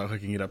stuff yet without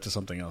hooking it up to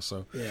something else.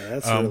 So yeah,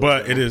 that's really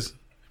but cool.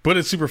 But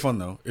it's super fun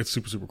though. It's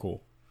super, super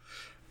cool.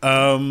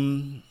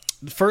 The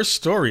first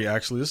story,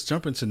 actually, let's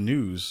jump into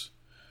news.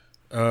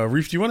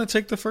 Reef, do you want to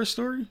take the first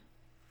story?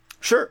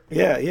 Sure.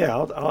 Yeah.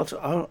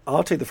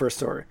 I'll take the first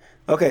story.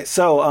 Okay,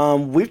 so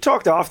we've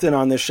talked often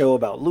on this show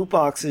about loot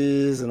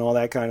boxes and all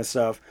that kind of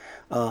stuff.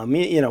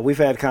 We've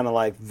had kind of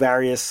like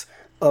various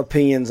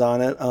opinions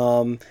on it.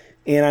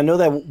 And I know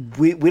that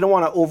we don't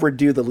want to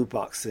overdo the loot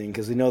box thing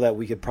because we know that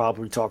we could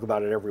probably talk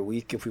about it every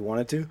week if we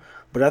wanted to.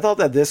 But I thought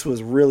that this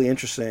was really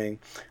interesting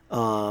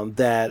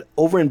that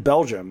over in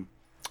Belgium,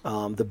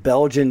 the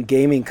Belgian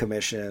Gaming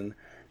Commission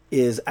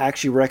is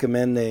actually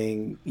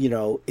recommending,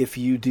 if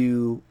you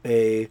do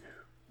a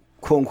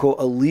quote-unquote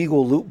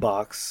illegal loot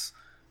box,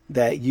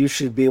 that you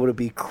should be able to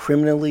be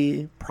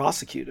criminally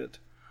prosecuted.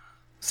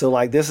 So,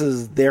 like, this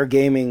is their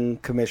gaming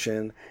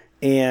commission,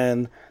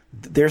 and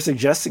they're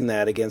suggesting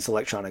that against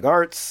Electronic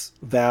Arts,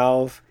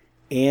 Valve,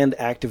 and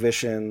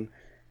Activision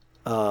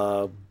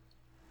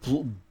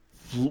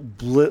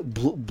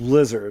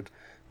Blizzard.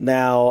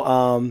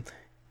 Now,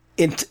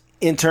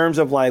 in terms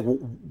of what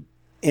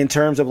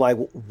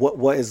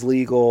is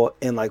legal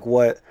and like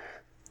what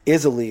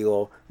is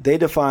illegal, they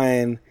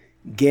define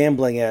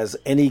gambling as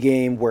any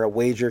game where a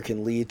wager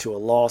can lead to a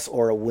loss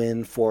or a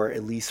win for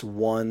at least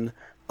one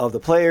of the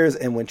players,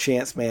 and when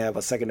chance may have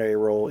a secondary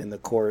role in the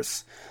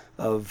course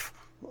of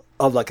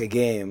like a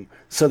game.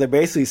 So they're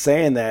basically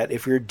saying that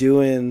if you're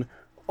doing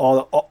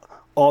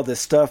all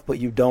this stuff but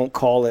you don't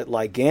call it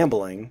like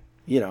gambling,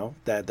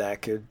 that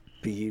could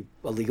be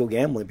illegal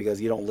gambling because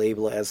you don't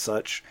label it as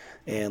such,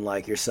 and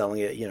like you're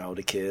selling it,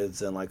 to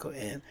kids and like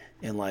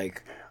and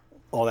like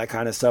all that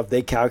kind of stuff.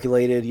 They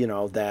calculated,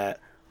 that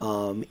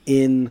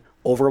in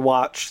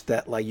Overwatch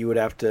that like you would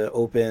have to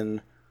open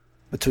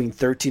between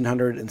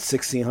 1,300 and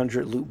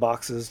 1,600 loot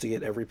boxes to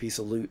get every piece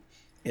of loot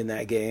in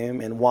that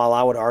game. And while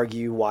I would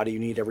argue, why do you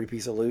need every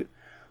piece of loot?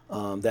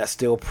 That's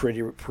still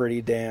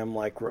pretty damn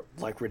like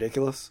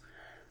ridiculous.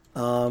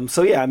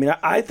 So yeah, I mean,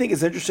 I think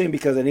it's interesting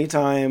because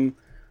anytime,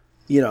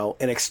 an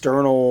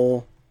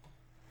external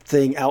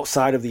thing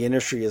outside of the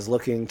industry is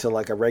looking to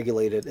like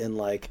regulate it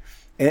in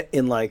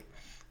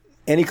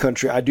any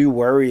country, I do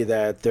worry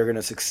that they're going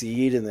to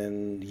succeed, and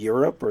then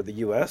Europe or the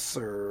U.S.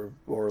 or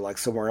like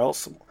somewhere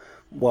else.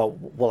 Well,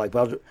 like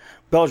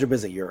Belgium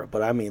isn't Europe,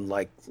 but I mean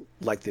like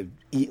the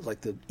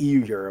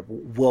EU Europe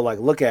will like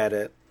look at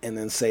it and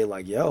then say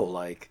like, yo,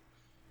 like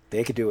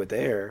they could do it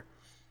there,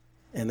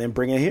 and then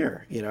bring it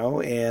here,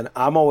 And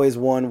I'm always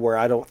one where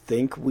I don't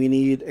think we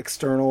need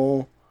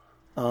external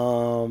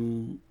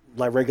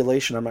like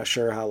regulation. I'm not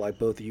sure how like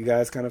both of you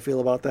guys kind of feel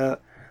about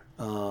that.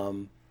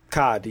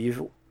 Ka,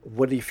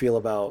 what do you feel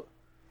about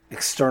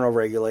external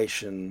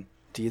regulation?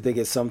 Do you think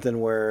it's something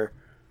where,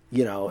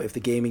 if the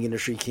gaming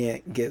industry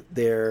can't get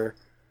their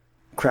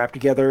crap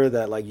together,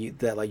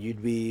 that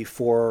you'd be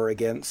for or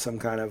against some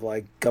kind of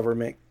like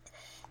government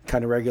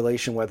kind of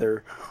regulation,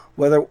 whether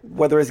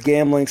it's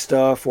gambling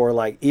stuff or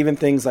like even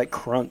things like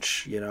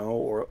crunch,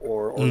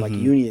 or like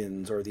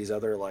unions or these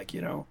other like,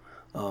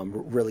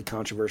 really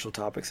controversial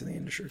topics in the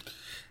industry?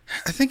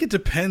 I think it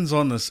depends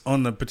on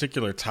the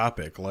particular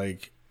topic,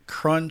 like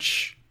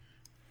crunch,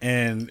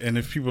 and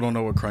if people don't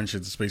know what crunch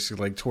is, it's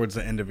basically like towards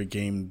the end of a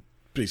game,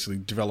 basically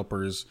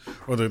developers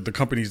or the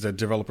companies that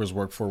developers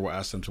work for will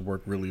ask them to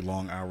work really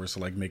long hours to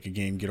like make a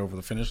game get over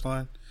the finish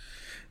line.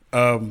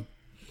 I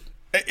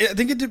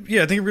think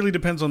it really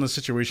depends on the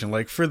situation.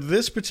 Like for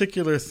this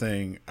particular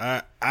thing,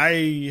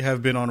 I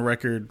have been on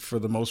record for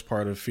the most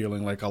part of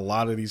feeling like a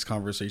lot of these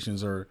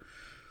conversations are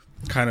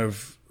kind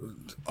of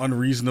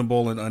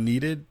unreasonable and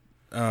unneeded.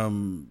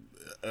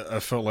 I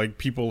felt like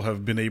people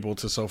have been able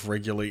to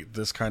self-regulate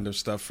this kind of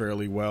stuff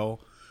fairly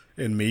well,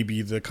 and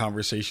maybe the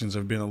conversations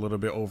have been a little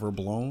bit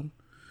overblown.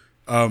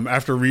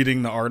 After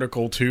reading the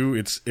article too,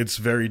 it's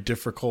very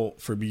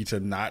difficult for me to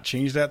not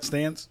change that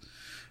stance.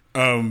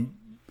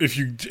 If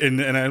you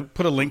and I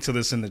put a link to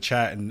this in the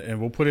chat, and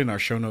we'll put it in our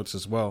show notes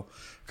as well,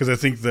 because I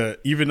think that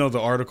even though the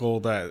article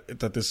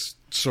that this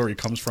story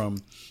comes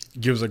from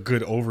gives a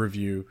good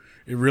overview,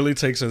 it really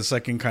takes a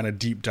second kind of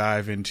deep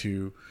dive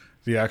into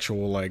the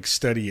actual like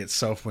study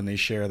itself when they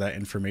share that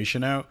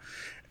information out.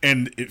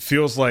 And it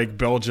feels like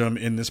Belgium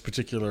in this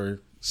particular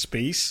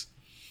space,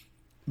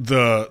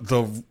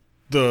 the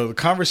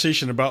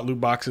conversation about loot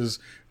boxes,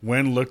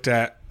 when looked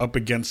at up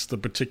against the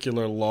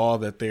particular law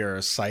that they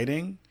are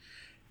citing,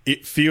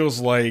 it feels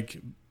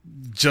like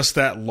just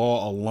that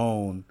law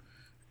alone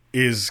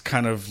is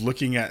kind of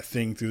looking at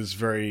things through this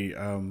very,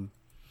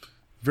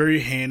 very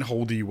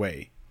hand-holdy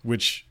way,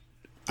 which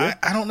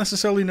I don't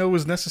necessarily know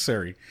is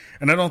necessary.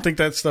 And I don't think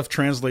that stuff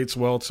translates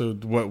well to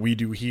what we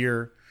do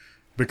here,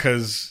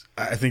 because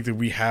I think that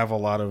we have a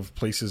lot of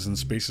places and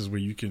spaces where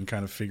you can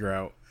kind of figure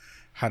out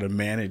how to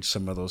manage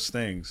some of those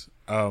things.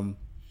 I'm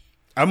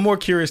more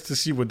curious to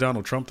see what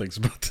Donald Trump thinks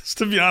about this,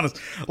 to be honest.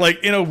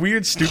 Like, in a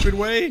weird, stupid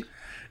way,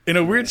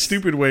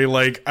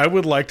 like, I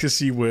would like to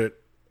see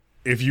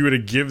if you were to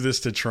give this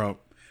to Trump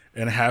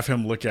and have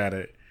him look at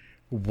it,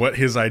 what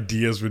his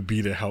ideas would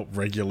be to help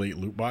regulate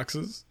loot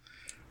boxes.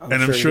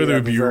 I'm sure they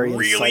would be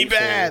really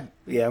bad.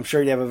 Yeah, I'm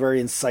sure you'd have a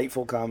very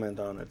insightful comment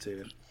on it,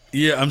 too.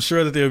 Yeah, I'm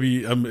sure that they would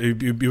be,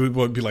 it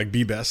would be like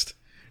Be Best.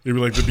 It'd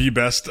be like the Be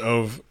Best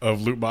of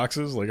loot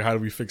boxes. Like, how do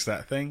we fix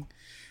that thing?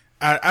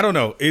 I don't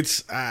know.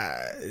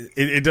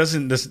 It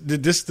doesn't,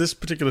 this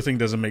particular thing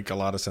doesn't make a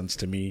lot of sense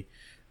to me.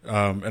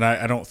 And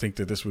I don't think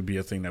that this would be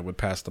a thing that would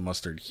pass the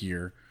mustard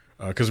here,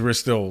 because we're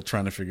still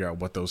trying to figure out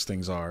what those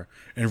things are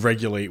and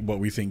regulate what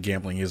we think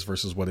gambling is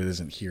versus what it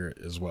isn't here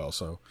as well.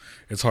 So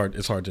it's hard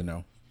to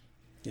know.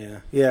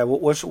 Yeah.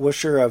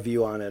 What's your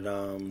view on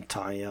it,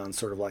 Tanya, on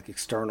sort of like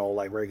external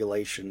like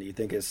regulation? Do you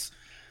think it's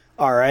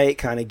all right,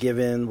 kind of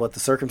given what the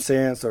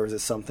circumstance, or is it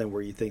something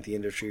where you think the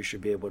industry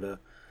should be able to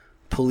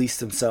police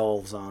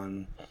themselves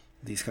on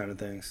these kind of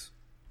things?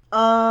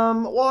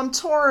 Well, I'm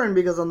torn,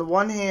 because on the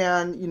one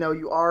hand,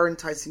 you are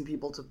enticing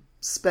people to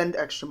spend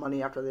extra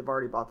money after they've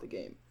already bought the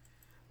game,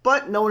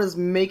 but no one is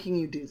making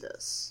you do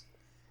this.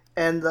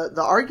 And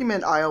the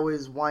argument I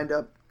always wind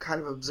up kind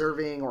of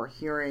observing or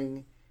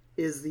hearing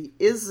is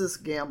this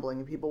gambling?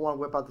 And people want to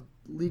whip out the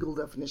legal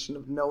definition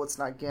of no, it's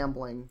not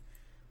gambling.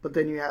 But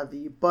then you have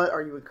but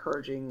are you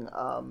encouraging,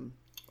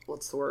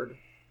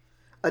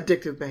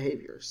 addictive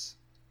behaviors?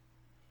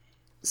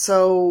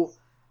 So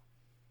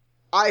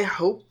I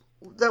hope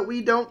that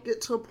we don't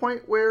get to a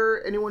point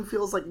where anyone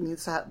feels like it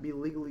needs to be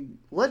legally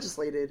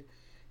legislated.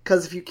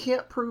 Because if you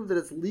can't prove that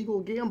it's legal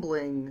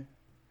gambling,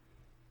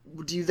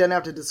 do you then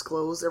have to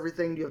disclose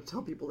everything? Do you have to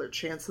tell people their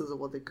chances of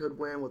what they could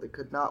win, what they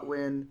could not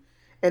win?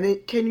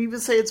 And can you even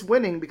say it's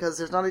winning, because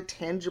there's not a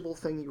tangible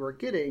thing you are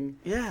getting?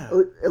 Yeah.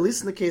 At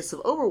least in the case of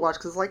Overwatch,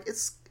 because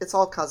it's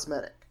all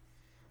cosmetic.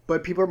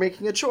 But people are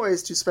making a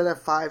choice to spend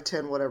that $5,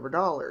 $10, whatever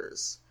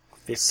dollars.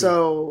 50.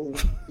 So,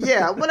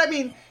 yeah. But I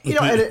mean,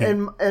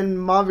 and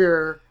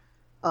Mavir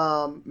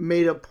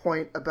made a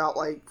point about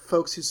like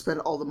folks who spent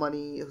a lot of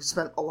money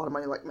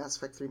like Mass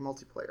Effect 3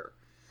 multiplayer.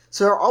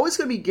 So there are always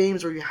going to be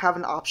games where you have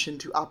an option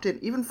to opt in,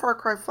 even Far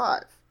Cry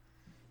 5.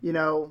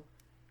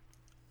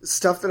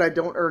 Stuff that I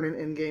don't earn in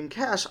in-game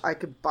cash, I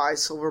could buy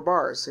silver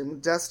bars. Same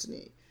with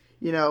Destiny.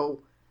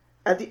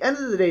 At the end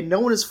of the day,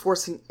 no one is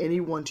forcing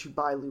anyone to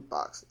buy loot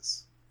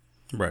boxes.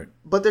 Right.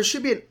 But there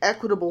should be an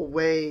equitable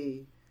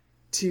way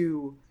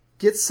to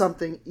get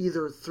something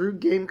either through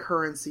game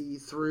currency,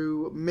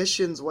 through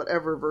missions,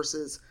 whatever,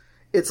 versus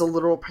it's a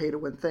literal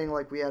pay-to-win thing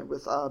like we had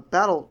with I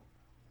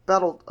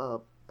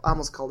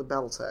almost called it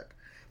Battletech.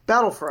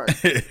 Battlefront.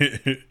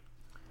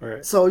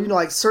 Right. So,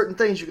 like certain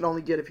things you can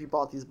only get if you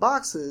bought these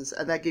boxes,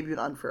 and that gave you an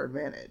unfair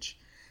advantage.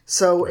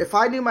 So if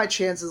I knew my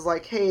chances,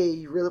 like, hey,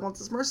 you really want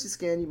this Mercy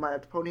skin, you might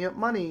have to pony up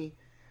money,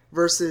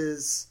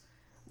 versus,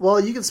 well,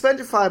 you can spend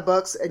your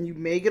 $5 and you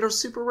may get a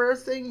super rare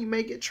thing, you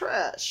may get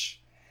trash.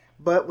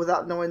 But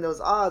without knowing those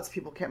odds,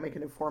 people can't make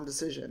an informed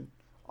decision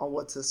on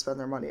what to spend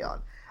their money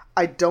on.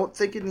 I don't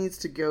think it needs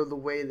to go the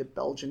way that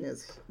Belgium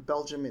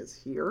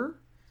is here.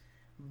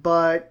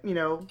 But, you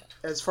know,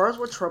 as far as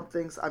what Trump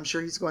thinks, I'm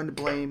sure he's going to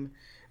blame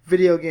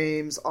video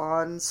games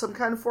on some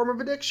kind of form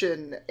of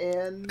addiction.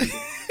 And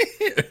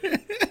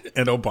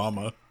and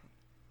Obama.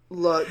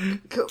 Look,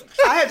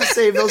 I had to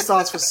save those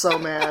thoughts for so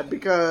mad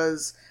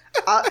because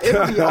it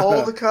would be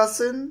all the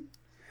cussing.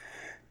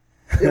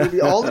 It would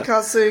be all the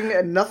cussing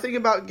and nothing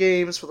about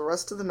games for the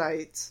rest of the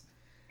night.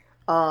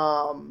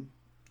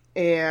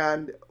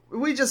 And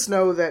we just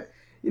know that,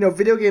 you know,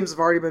 video games have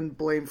already been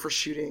blamed for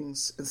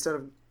shootings instead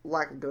of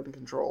lack of gun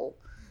control.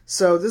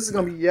 So this is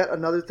going to be yet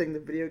another thing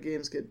that video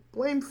games get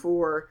blamed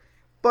for.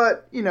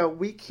 But, you know,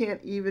 we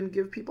can't even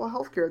give people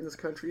healthcare in this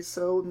country,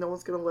 so no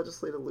one's going to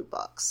legislate a loot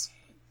box.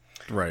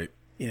 Right.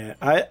 Yeah,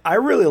 I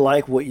really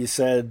like what you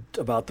said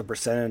about the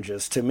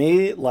percentages. To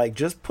me, like,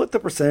 just put the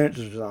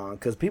percentages on,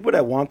 because people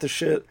that want the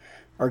shit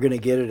are going to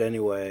get it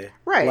anyway.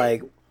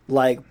 Right.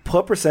 Like,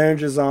 put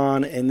percentages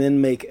on and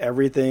then make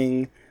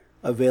everything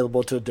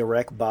available to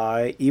direct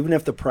buy, even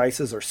if the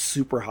prices are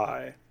super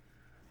high.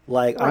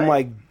 Like, right. I'm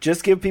like,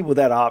 just give people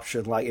that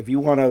option. Like, if you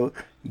want to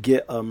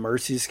get a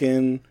Mercy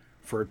skin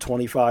for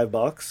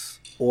 $25,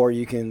 or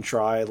you can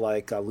try,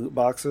 like, loot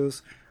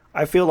boxes,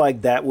 I feel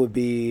like that would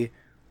be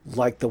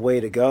like the way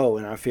to go,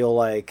 and I feel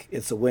like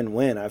it's a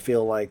win-win. I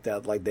feel like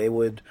that, like, they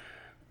would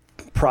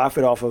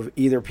profit off of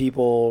either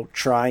people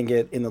trying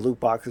it in the loot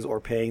boxes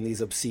or paying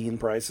these obscene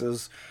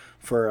prices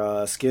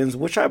for skins,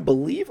 which I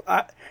believe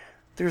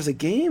there's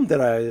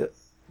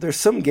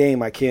some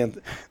game I can't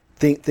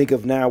think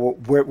of now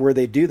where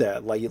they do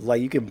that. Like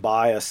you can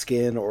buy a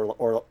skin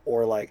or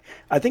like,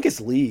 I think it's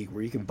League,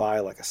 where you can buy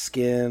like a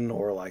skin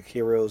or like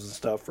heroes and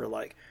stuff for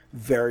like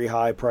very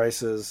high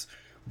prices.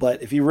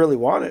 But if you really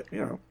want it, you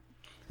know,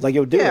 like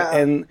you'll do it,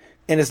 and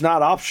it's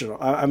not optional.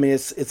 I mean,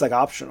 it's like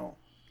optional,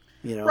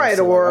 you know. Right,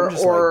 so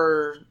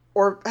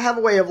or have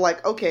a way of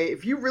like, okay,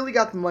 if you really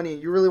got the money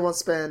and you really want to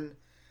spend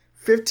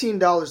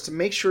 $15 to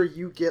make sure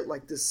you get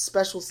like this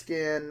special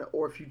skin,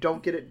 or if you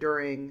don't get it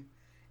during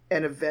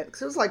an event,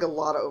 because there's like a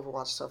lot of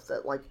Overwatch stuff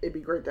that like it'd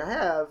be great to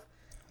have,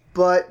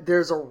 but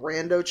there's a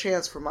rando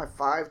chance for my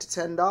 $5 to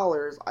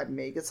 $10 I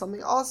may get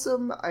something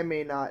awesome, I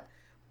may not.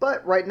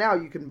 But right now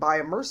you can buy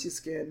a Mercy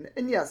skin,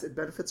 and yes, it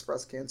benefits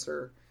breast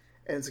cancer,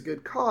 and it's a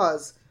good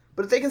cause.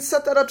 But if they can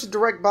set that up to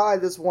direct buy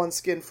this one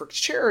skin for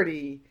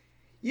charity,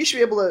 you should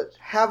be able to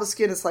have a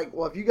skin. It's like,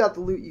 well, if you got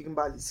the loot, you can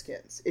buy these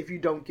skins. If you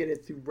don't get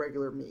it through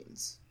regular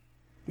means.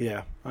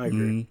 Yeah, I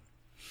agree.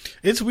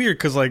 It's weird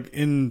because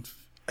I'm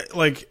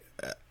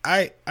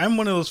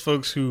one of those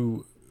folks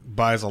who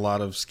buys a lot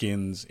of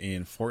skins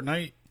in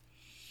Fortnite.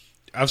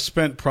 I've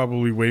spent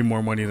probably way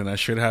more money than I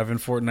should have in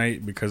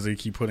Fortnite because they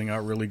keep putting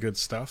out really good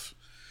stuff.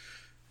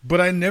 But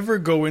I never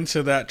go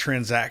into that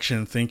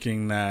transaction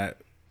thinking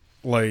that,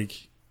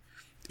 like,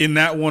 in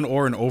that one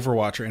or in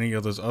Overwatch or any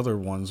of those other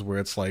ones where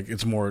it's like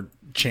it's more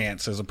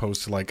chance as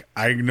opposed to like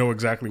I know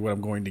exactly what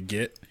I'm going to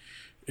get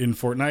in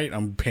Fortnite.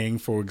 I'm paying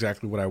for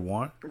exactly what I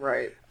want.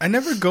 Right. I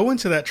never go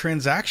into that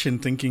transaction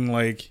thinking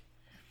like,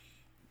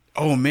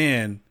 oh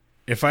man,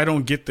 if I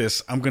don't get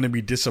this, I'm going to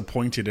be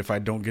disappointed if I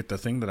don't get the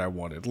thing that I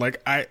wanted.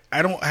 Like I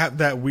don't have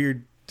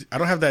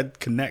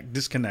that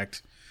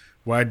disconnect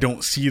where I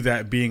don't see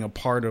that being a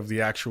part of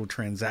the actual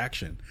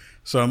transaction.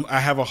 So I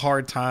have a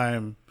hard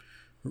time,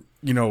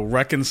 you know,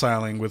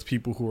 reconciling with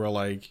people who are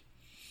like,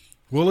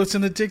 well, it's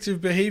an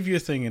addictive behavior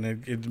thing,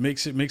 and it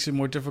makes it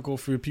more difficult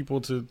for people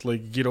to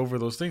like get over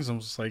those things. I'm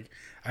just like,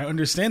 I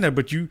understand that,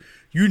 but you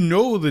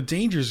know the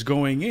dangers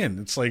going in.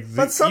 It's like,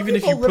 but some even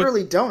people if you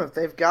literally don't if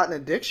they've got an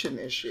addiction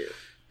issue.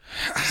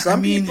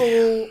 Some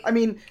people,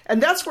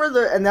 and that's where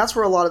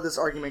a lot of this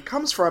argument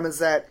comes from, is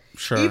that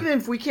even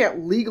if we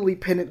can't legally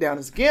pin it down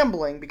as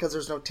gambling because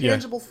there's no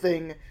tangible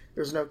thing,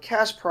 there's no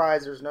cash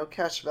prize, there's no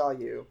cash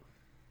value,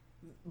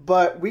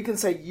 but we can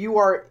say you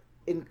are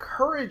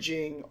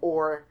encouraging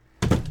or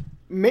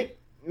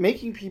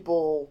making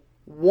people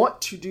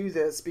want to do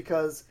this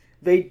because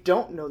they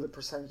don't know the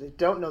percentage, they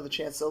don't know the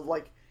chance. So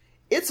like,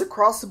 it's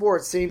across the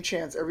board, same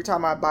chance every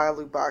time I buy a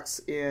loot box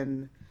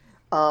in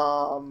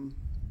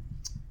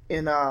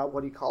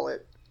what do you call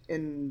it?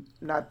 In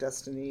not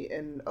Destiny,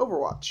 in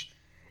Overwatch.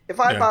 If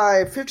I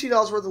buy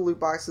 $50 worth of loot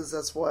boxes,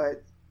 that's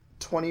what,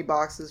 20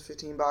 boxes,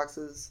 15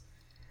 boxes.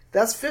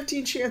 That's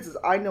 15 chances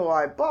I know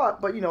I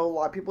bought, but you know, a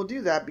lot of people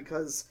do that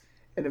because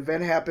an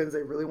event happens,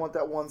 they really want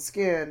that one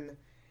skin.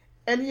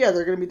 And yeah,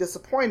 they're going to be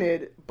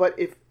disappointed, but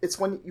if it's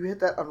when you hit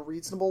that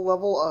unreasonable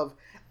level of,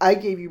 I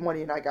gave you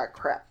money and I got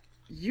crap.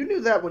 You knew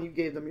that when you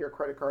gave them your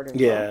credit card info.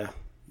 Yeah.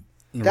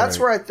 That's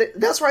where I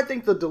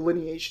think the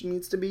delineation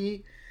needs to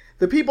be.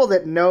 The people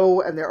that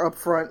know and they're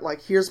upfront,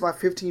 like, here's my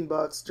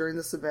 $15 during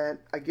this event,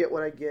 I get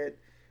what I get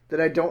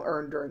that I don't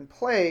earn during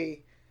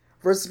play,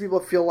 versus people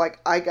that feel like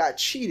I got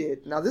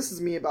cheated. Now, this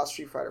is me about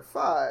Street Fighter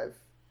V.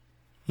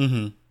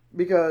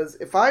 Because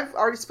if I've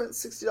already spent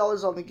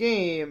 $60 on the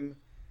game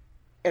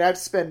and I have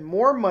to spend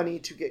more money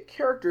to get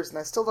characters and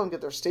I still don't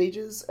get their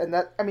stages, and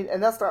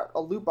that's not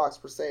a loot box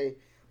per se,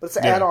 but it's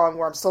an add-on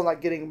where I'm still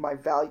not getting my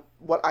value,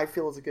 what I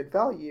feel is a good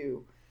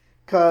value,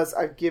 because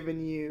I've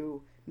given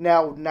you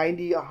now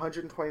 $90,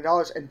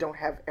 $120 and don't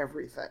have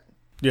everything.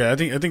 Yeah, I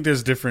think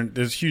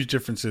there's huge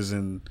differences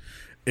in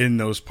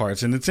those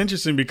parts, and it's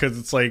interesting because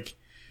it's like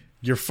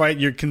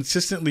you're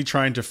consistently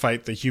trying to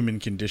fight the human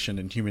condition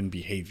and human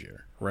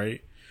behavior,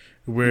 right?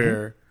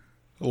 Where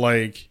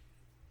like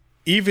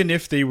even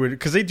if they were,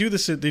 because they do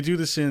this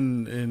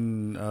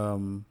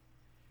in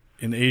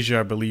Asia,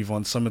 I believe,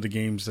 on some of the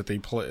games that they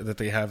play that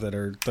they have that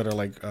are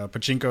like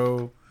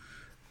pachinko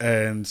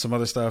and some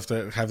other stuff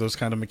that have those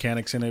kind of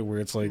mechanics in it, where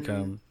it's like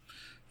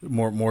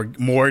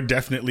more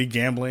definitely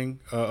gambling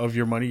of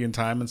your money and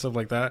time and stuff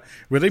like that,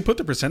 where they put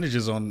the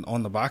percentages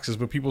on the boxes,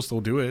 but people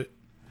still do it.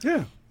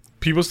 Yeah,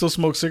 people still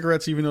smoke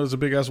cigarettes even though there's a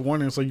big ass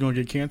warning. It's like you're gonna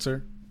get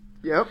cancer.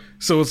 Yep.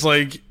 So it's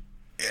like,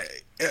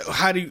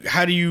 how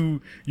do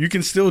you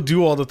can still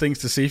do all the things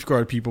to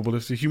safeguard people, but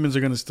if the humans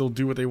are going to still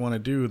do what they want to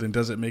do, then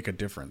does it make a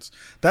difference?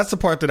 That's the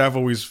part that I've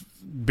always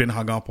been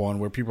hung up on,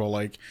 where people are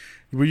like,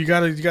 well, you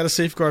gotta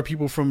safeguard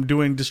people from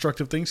doing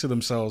destructive things to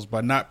themselves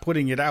by not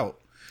putting it out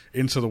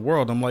into the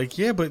world. I'm like,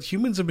 yeah, but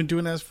humans have been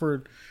doing that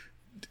for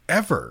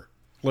ever.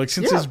 Like,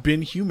 since there's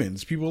been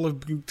humans, people have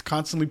been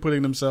constantly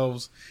putting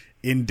themselves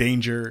in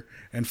danger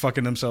and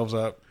fucking themselves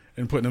up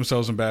and putting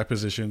themselves in bad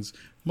positions.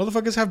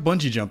 Motherfuckers have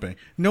bungee jumping.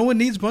 No one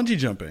needs bungee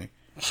jumping.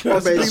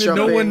 That's the thing that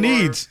no one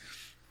needs.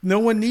 No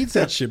one needs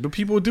that shit, but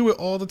people do it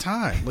all the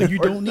time. Like, you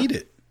don't need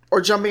it.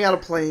 Or jumping out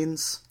of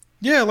planes.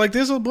 Yeah, like,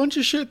 there's a bunch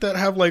of shit that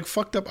have like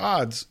fucked up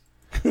odds,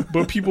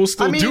 but people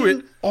still do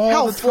it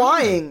all the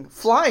time.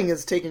 Flying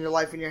is taking your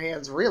life in your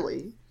hands,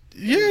 really.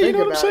 Yeah, you know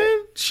what I'm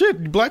saying?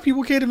 Shit, black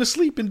people can't even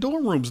sleep in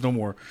dorm rooms no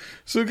more.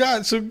 So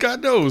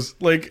God knows,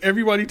 like,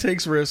 everybody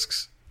takes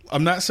risks.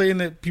 I'm not saying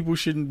that people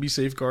shouldn't be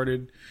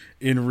safeguarded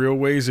in real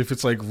ways if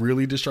it's like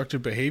really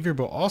destructive behavior,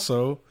 but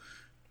also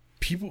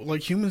people,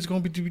 like, humans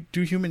going to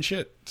do human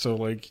shit. So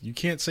like, you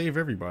can't save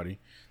everybody.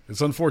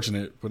 It's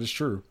unfortunate, but it's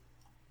true.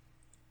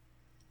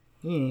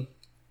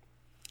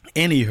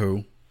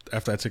 Anywho,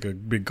 after I took a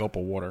big gulp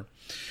of water,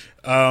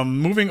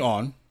 moving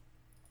on.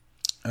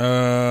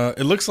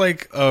 It looks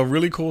like a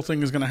really cool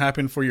thing is going to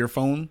happen for your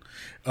phone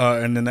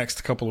in the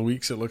next couple of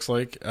weeks. It looks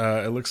like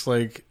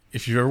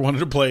if you ever wanted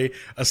to play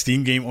a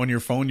Steam game on your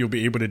phone, you'll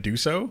be able to do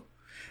so.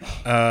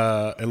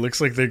 It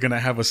looks like they're going to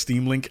have a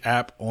Steam Link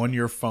app on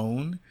your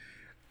phone,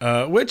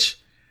 which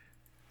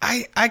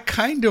I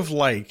kind of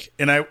like.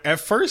 And at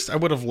first I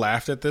would have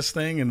laughed at this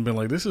thing and been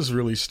like, this is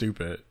really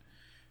stupid.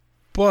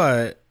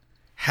 But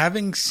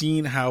having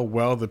seen how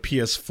well the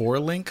PS4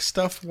 Link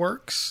stuff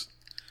works,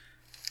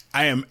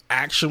 I am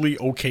actually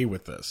okay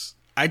with this.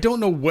 I don't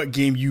know what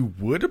game you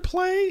would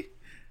play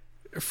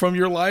from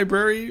your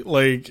library.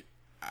 Like,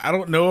 I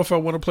don't know if I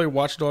want to play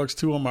Watch Dogs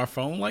 2 on my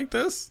phone like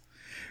this,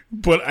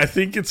 but I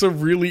think it's a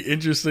really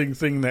interesting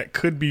thing that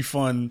could be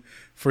fun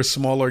for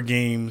smaller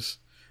games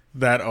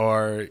that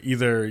are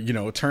either, you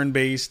know,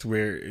 turn-based,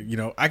 where, you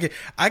know, I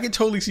could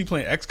totally see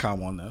playing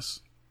XCOM on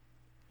this.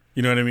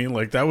 You know what I mean?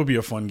 Like, that would be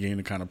a fun game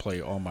to kind of play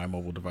on my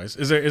mobile device.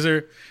 Is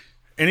there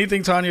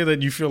anything, Tanya,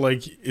 that you feel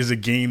like is a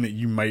game that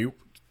you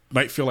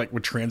might feel like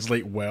would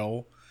translate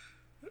well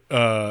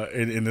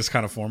in this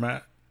kind of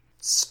format?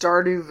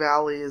 Stardew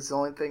Valley is the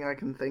only thing I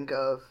can think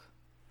of.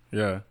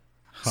 Yeah.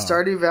 Huh.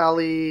 Stardew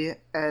Valley,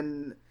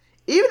 and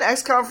even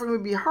XCOM for me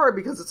would be hard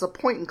because it's a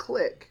point and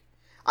click.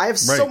 I have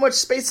so much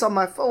space on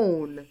my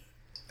phone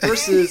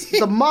versus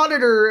the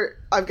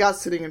monitor I've got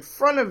sitting in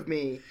front of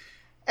me.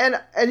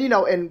 And you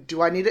know, and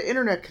do I need an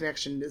internet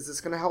connection? Is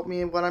this going to help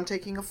me when I'm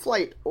taking a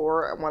flight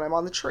or when I'm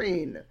on the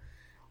train?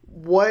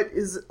 What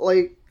is,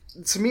 like,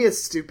 to me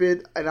it's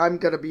stupid, and I'm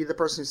going to be the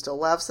person who still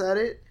laughs at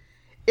it.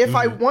 If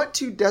I want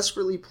to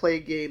desperately play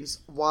games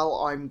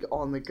while I'm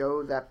on the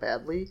go that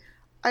badly,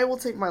 I will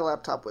take my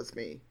laptop with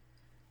me.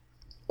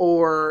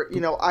 Or,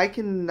 you know, I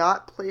can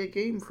not play a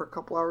game for a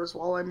couple hours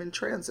while I'm in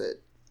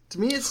transit. To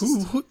me, it's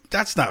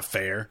that's not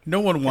fair.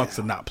 No one wants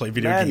to not play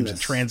video games in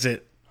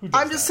transit.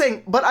 I'm just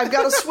saying, but I've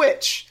got a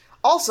Switch.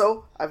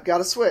 Also, I've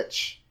got a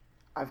Switch.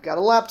 I've got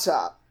a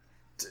laptop.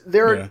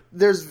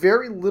 There's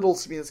very little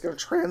to me that's going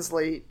to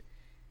translate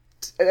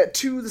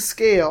to the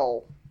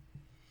scale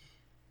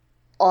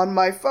on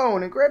my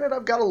phone. And granted,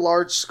 I've got a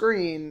large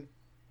screen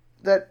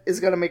that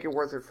is going to make it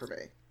worth it for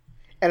me.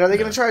 And are they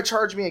going to try to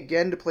charge me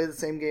again to play the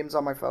same games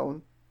on my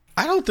phone?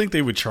 I don't think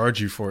they would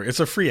charge you for it. It's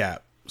a free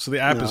app. So the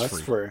app is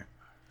free.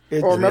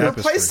 Or remember,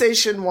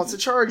 PlayStation wants to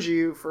charge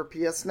you for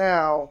PS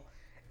Now.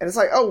 And it's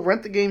like, oh,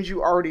 rent the games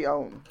you already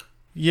own.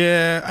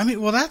 Yeah, I mean,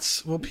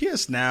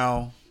 PS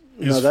Now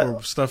is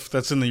for stuff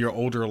that's in your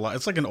older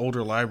it's like an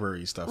older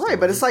library stuff. Right,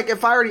 but it's like,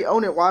 if I already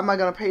own it, why am I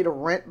going to pay to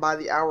rent by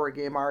the hour a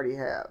game I already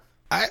have?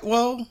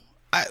 Well,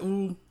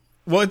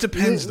 it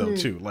depends though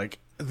too. Like,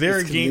 there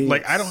are games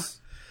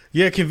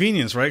like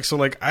convenience, right? So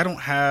like, I don't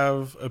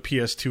have a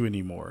PS2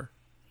 anymore,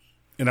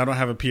 and I don't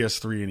have a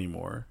PS3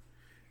 anymore.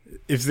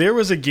 if there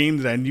was a game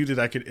that I knew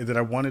that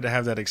I wanted to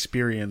have that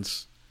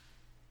experience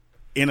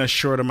in a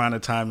short amount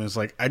of time, it's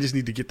like I just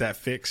need to get that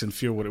fix and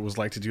feel what it was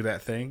like to do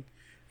that thing.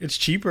 It's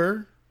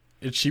cheaper.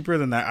 It's cheaper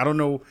than that. I don't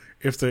know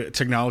if the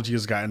technology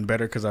has gotten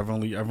better because I've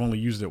only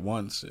used it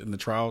once in the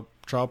trial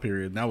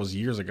period. And that was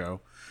years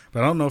ago,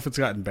 but I don't know if it's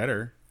gotten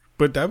better.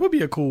 But that would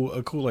be a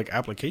cool like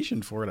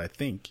application for it. I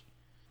think.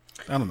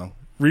 I don't know.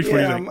 Reef, what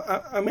do you think?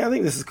 I mean, I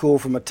think this is cool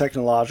from a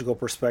technological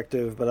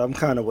perspective, but I'm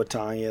kind of with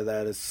Tanya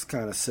that it's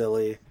kind of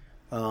silly.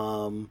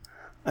 I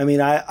mean,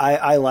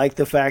 I like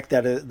the fact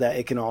that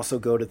it can also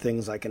go to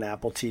things like an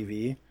Apple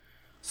TV.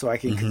 So I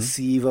can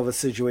conceive of a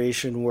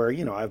situation where,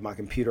 I have my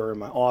computer in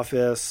my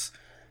office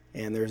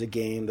and there's a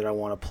game that I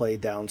want to play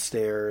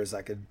downstairs.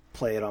 I could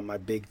play it on my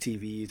big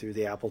TV through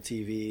the Apple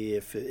TV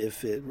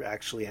if it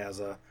actually has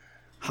a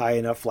high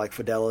enough like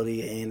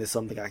fidelity and is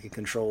something I can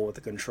control with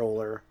a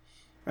controller.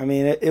 I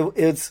mean,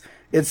 it's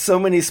so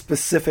many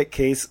specific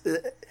cases.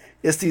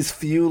 It's these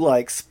few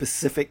like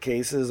specific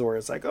cases where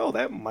it's like, oh,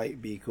 that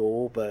might be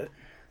cool, but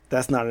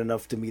that's not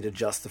enough to me to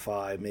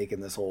justify making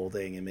this whole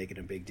thing and making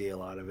a big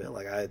deal out of it.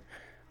 Like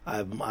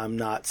I'm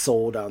not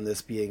sold on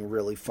this being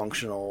really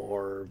functional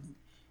or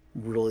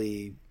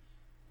really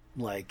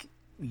like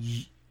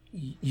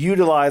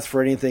utilized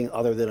for anything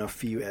other than a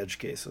few edge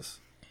cases.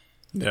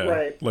 Yeah,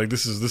 right. Like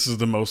this is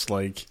the most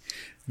like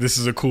this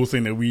is a cool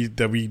thing that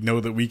we know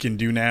that we can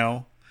do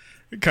now,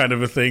 kind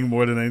of a thing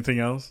more than anything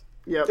else.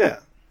 Yep.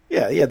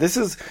 Yeah. This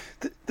is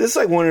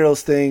like one of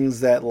those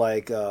things that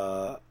like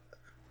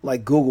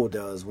Google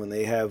does when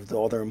they have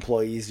all their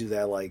employees do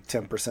that like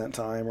 10%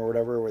 time or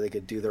whatever, where they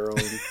could do their own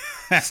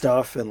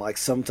stuff, and like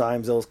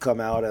sometimes those come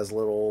out as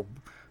little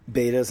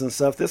betas and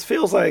stuff. This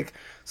feels like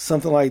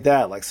something like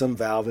that. Like some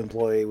Valve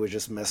employee was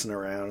just messing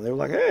around and they were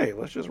like, "Hey,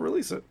 let's just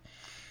release it."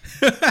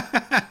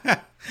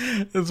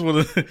 It's one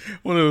of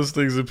those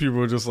things that people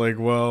are just like,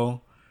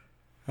 well,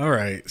 all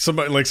right.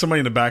 Somebody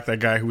in the back, that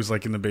guy who was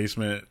like in the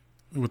basement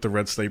with the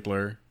red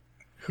stapler,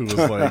 who was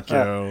like,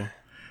 yo,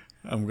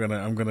 I'm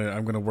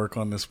gonna work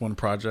on this one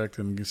project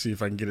and see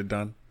if I can get it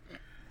done.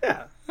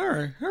 Yeah. All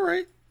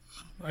right.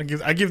 I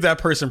give that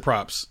person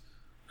props.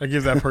 I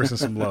give that person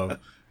some love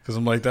because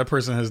I'm like, that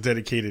person has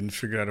dedicated and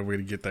figured out a way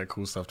to get that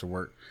cool stuff to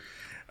work.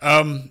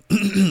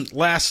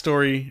 Last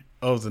story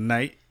of the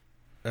night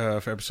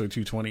for episode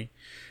 220.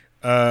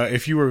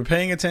 If you were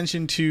paying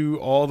attention to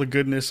all the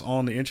goodness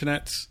on the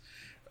internets,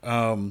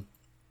 and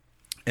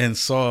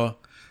saw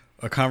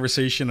a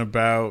conversation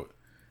about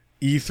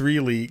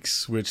E3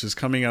 leaks, which is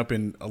coming up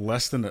in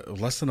less than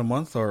a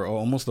month or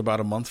almost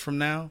about a month from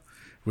now,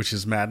 which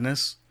is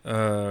madness.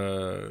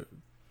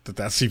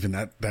 That's even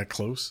that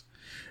close.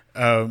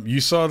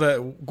 You saw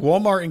that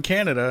Walmart in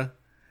Canada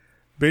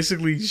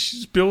basically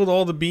spilled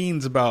all the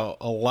beans about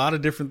a lot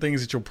of different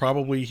things that you'll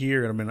probably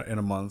hear in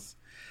a month,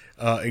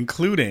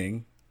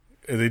 including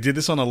they did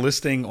this on a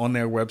listing on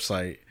their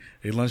website.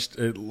 They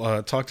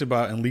talked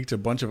about and leaked a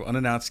bunch of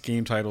unannounced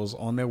game titles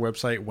on their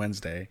website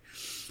Wednesday.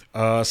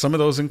 Some of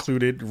those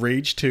included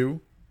Rage 2,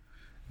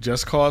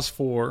 Just Cause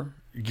 4,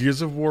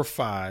 Gears of War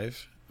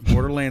 5,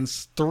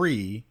 Borderlands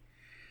 3,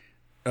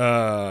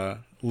 Lego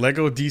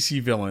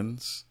DC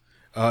Villains,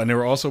 and there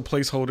were also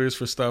placeholders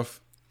for stuff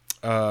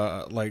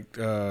like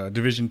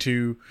Division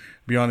 2,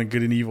 Beyond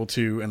Good and Evil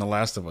 2, and The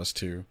Last of Us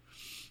 2.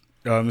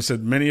 It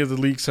said many of the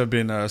leaks have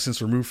been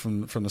since removed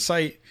from the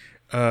site,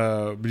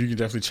 but you can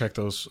definitely check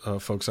those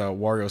folks out.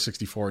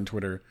 Wario64 on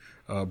Twitter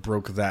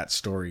broke that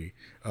story.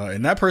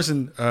 And that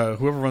person,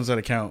 whoever runs that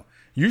account,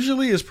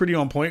 usually is pretty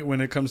on point when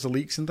it comes to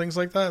leaks and things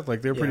like that.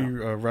 Like they're pretty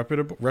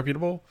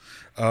reputable.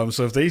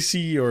 So if they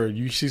see or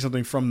you see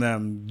something from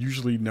them,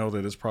 usually know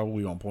that it's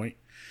probably on point.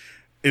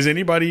 Is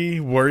anybody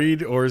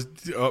worried or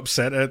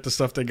upset at the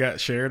stuff that got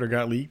shared or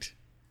got leaked?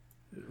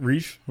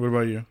 Reef, what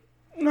about you?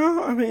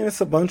 No, I mean, it's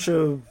a bunch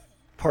of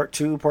part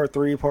 2, part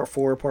 3, part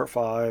 4, part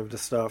 5, the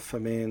stuff. I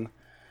mean,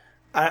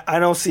 I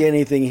don't see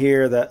anything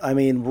here that, I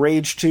mean,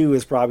 Rage 2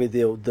 is probably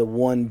the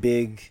one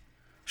big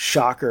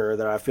shocker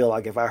that I feel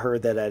like if I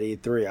heard that at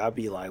E3, I'd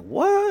be like,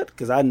 what?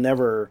 Because I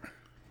never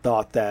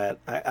thought that.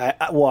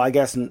 I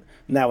guess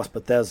now it's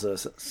Bethesda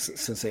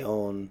since they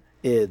own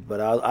id, but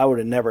I would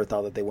have never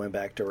thought that they went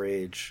back to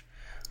Rage.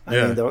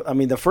 I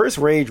mean, the first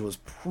Rage was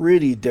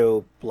pretty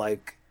dope.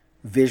 Like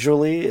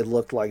visually, it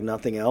looked like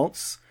nothing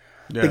else.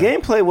 Yeah. The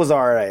gameplay was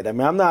all right. I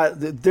mean,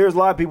 there's a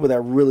lot of people that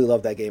really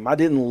love that game. I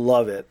didn't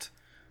love it,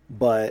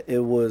 but it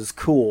was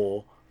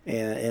cool,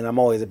 and I'm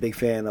always a big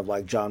fan of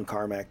like John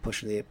Carmack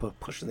pushing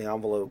the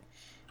envelope,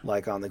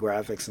 like on the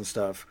graphics and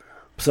stuff.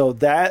 So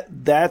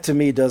that to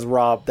me does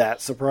rob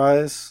that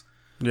surprise.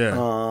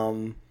 Yeah.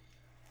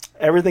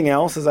 Everything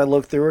else, as I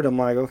look through it, I'm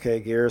like, okay,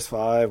 Gears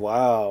 5,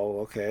 wow,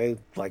 okay,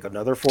 like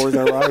another Forza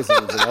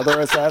Horizons, another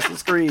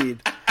Assassin's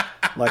Creed,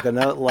 like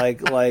another,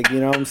 like you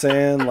know what I'm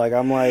saying? Like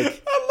I'm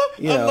like,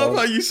 I love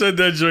how you said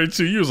that, Joy,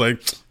 too. You was like,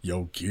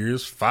 yo,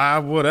 Gears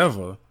 5,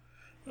 whatever.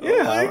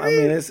 Yeah, I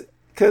mean, it's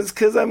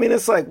because I mean,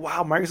 it's like,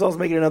 wow, Microsoft's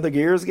making another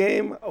Gears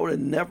game. I would have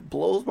never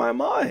blows my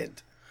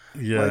mind.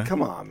 Yeah, like,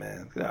 come on,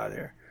 man, get out of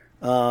here.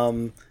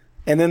 And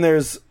then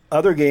there's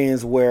other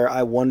games where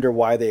I wonder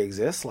why they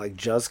exist, like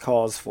Just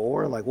Cause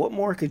 4. Like, what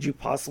more could you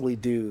possibly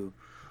do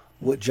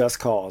with Just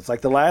Cause?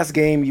 Like, the last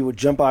game, you would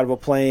jump out of a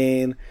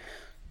plane,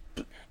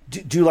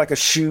 do like a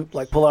shoot,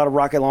 like pull out a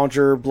rocket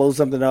launcher, blow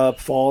something up,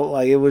 fall.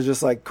 Like, it was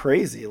just like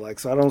crazy. Like,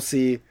 so I don't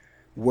see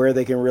where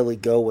they can really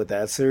go with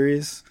that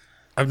series.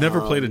 I've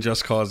never played a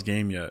Just Cause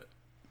game yet.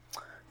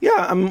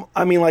 Yeah,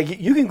 I mean, like,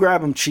 you can grab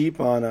them cheap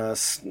on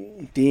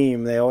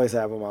Steam. They always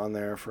have them on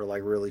there for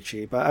like really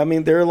cheap. I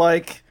mean, they're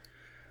not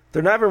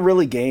even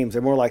really games.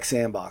 They're more like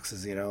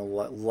sandboxes, you know.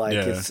 Like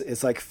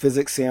it's like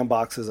physics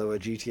sandboxes of a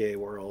GTA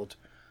world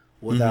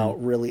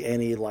without really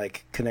any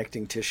like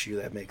connecting tissue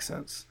that makes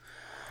sense.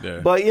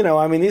 Yeah. But you know,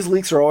 I mean, these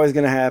leaks are always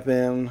going to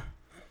happen.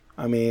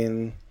 I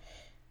mean,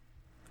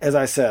 as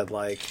I said,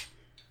 like,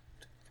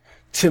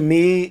 to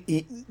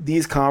me,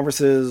 these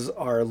conferences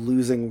are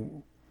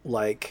losing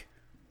like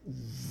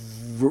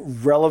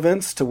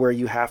relevance to where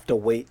you have to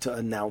wait to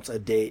announce a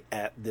date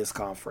at this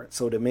conference.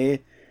 So to me,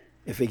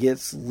 if it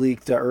gets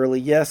leaked early,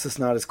 yes, it's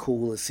not as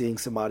cool as seeing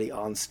somebody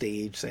on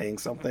stage saying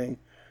something,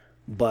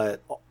 but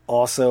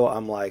also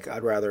I'm like,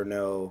 I'd rather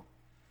know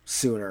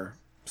sooner.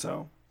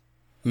 So,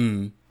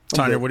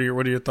 Tanya, what are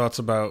your thoughts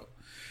about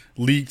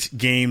leaked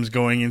games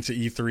going into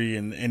E3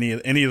 and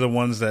any of the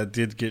ones that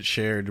did get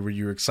shared? Were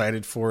you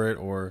excited for it,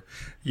 or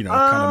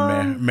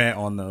kind of meh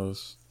on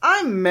those?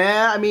 I'm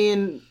mad. I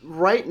mean,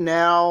 right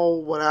now,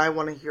 what I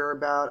want to hear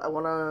about,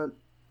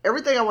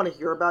 everything I want to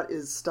hear about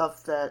is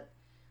stuff that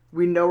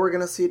we know we're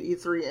going to see at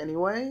E3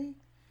 anyway.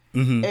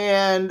 Mm-hmm.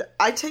 And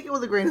I take it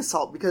with a grain of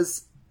salt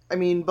because, I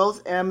mean,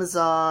 both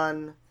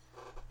Amazon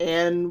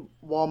and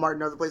Walmart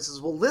and other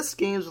places will list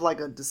games with like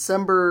a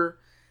December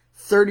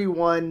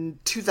 31,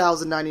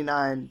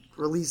 2099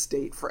 release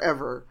date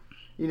forever.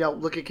 You know,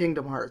 look at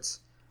Kingdom Hearts.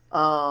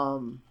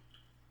 I'm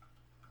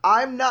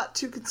not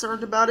too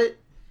concerned about it.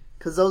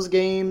 Because those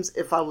games,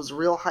 if I was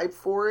real hyped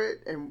for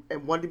it and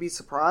wanted to be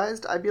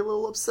surprised, I'd be a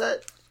little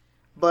upset.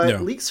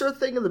 But leaks are a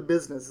thing in the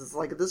business. It's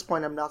like, at this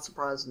point, I'm not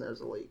surprised when there's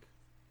a leak.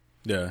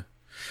 Yeah.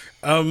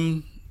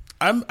 I'm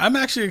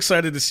actually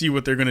excited to see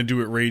what they're going to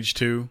do at Rage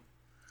 2.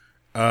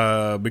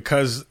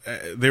 Because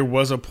there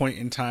was a point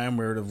in time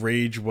where the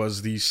Rage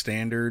was the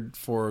standard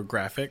for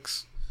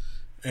graphics.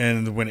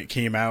 And when it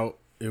came out,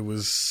 it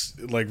was,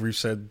 like Reef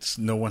said,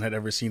 no one had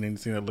ever seen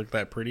anything that looked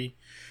that pretty.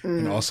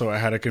 And also, I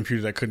had a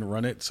computer that couldn't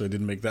run it, so it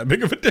didn't make that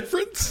big of a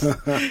difference.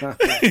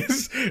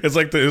 It's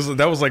like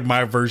that was like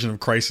my version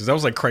of Crysis. That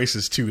was like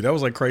Crysis 2. That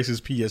was like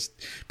Crysis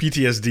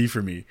PTSD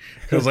for me.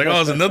 It was like,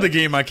 oh, it's another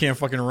game I can't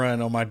fucking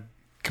run on my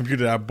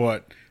computer that I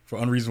bought for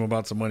unreasonable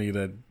amounts of money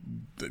that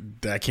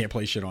I can't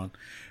play shit on.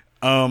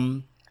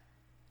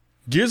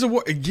 Gears of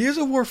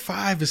War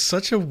 5 is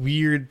such a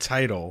weird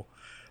title.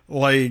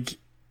 Like,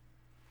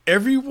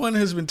 everyone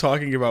has been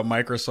talking about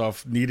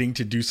Microsoft needing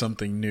to do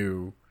something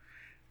new.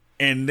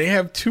 And they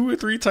have 2 or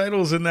 3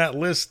 titles in that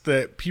list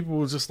that people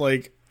were just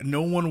like,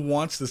 no one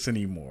wants this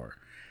anymore.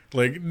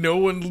 Like, no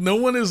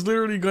one is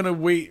literally gonna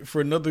wait for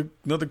another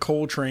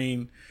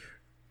Coltrane,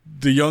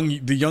 the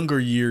younger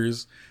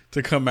years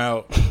to come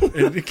out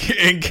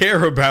and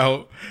care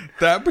about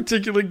that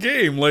particular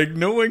game. Like,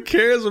 no one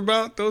cares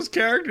about those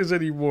characters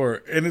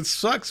anymore, and it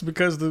sucks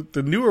because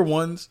the newer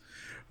ones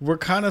were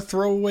kind of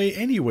throwaway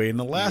anyway in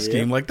the last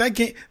game. Like, that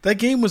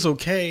game was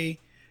okay.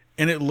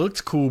 And it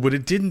looked cool, but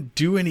it didn't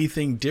do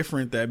anything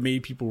different that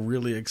made people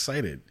really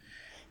excited.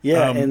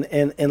 Yeah,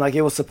 and like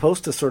it was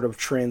supposed to sort of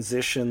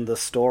transition the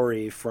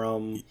story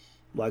from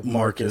like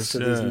Marcus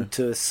to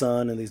his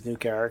son and these new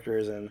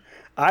characters. And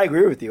I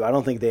agree with you. I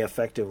don't think they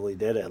effectively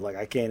did it. Like,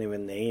 I can't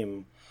even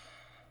name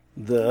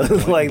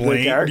the Blaine.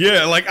 The character.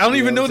 Yeah, like I don't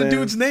even know the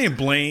dude's name.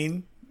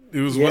 Blaine.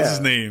 It was what's his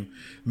name?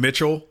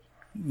 Mitchell.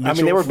 I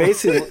mean, they were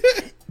basically.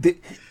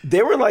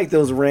 They were like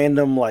those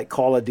random like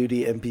Call of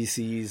Duty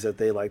NPCs that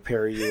they like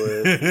pair you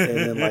with, and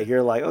then like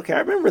you're like, okay,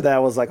 I remember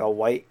that was like a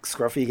white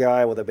scruffy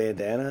guy with a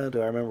bandana.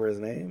 Do I remember his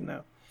name?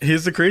 No.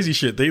 Here's the crazy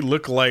shit. They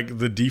look like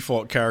the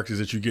default characters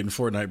that you get in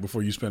Fortnite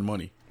before you spend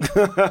money.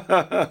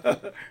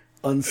 That's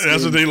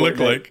what they look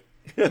like.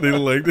 They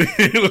look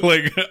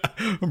like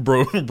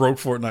broke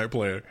Fortnite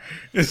player.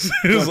 It's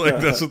like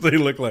that's what they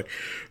look like.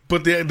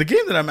 But the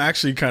game that I'm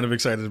actually kind of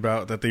excited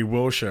about that they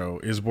will show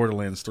is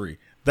Borderlands 3.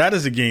 That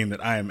is a game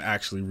that I am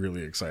actually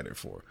really excited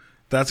for.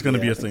 That's going to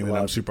be a thing that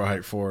I'm super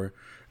hyped for.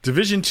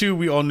 Division 2,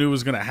 we all knew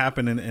was going to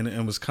happen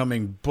and was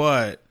coming,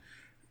 but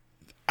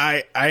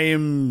I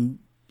am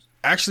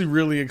actually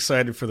really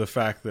excited for the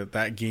fact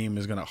that game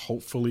is going to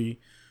hopefully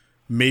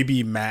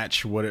maybe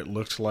match what it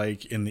looked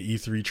like in the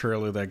E3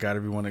 trailer that got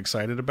everyone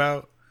excited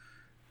about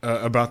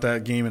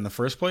that game in the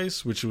first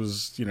place, which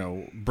was,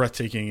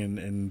 breathtaking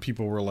and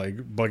people were like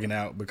bugging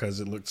out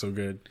because it looked so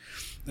good.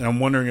 And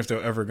I'm wondering if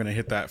they're ever going to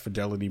hit that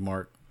fidelity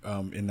mark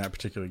in that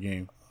particular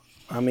game.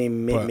 I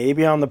mean,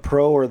 maybe on the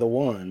Pro or the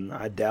One.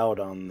 I doubt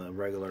on the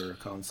regular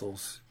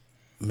consoles.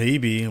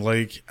 Maybe,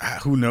 like,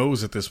 who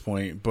knows at this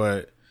point?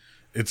 But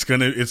it's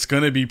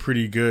gonna be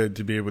pretty good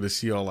to be able to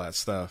see all that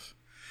stuff.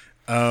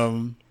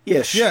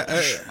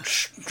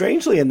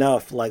 Strangely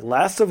enough, like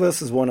Last of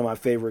Us is one of my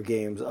favorite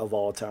games of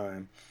all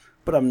time.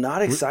 but I'm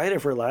not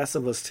excited for Last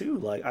of Us 2.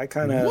 Like, I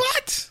kind of...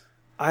 What?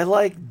 I,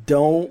 like,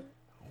 don't...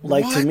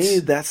 Like, What? to me,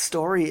 that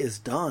story is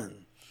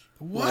done.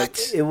 What?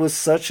 Like, it was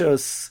such a...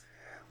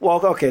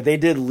 Well, okay, they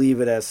did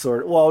leave it as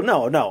sort of... Well,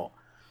 no.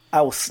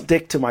 I will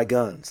stick to my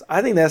guns.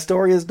 I think that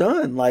story is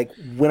done. Like,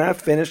 when I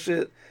finished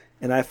it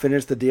and I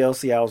finished the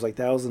DLC, I was like,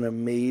 that was an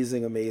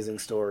amazing, amazing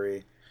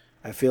story.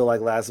 I feel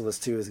like Last of Us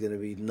 2 is going to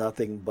be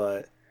nothing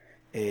but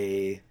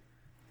a...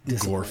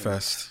 gore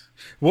fest.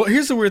 Well,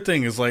 here's the weird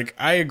thing is, like,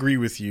 I agree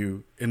with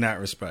you in that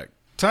respect.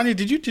 Tanya,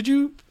 did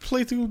you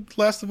play through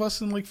Last of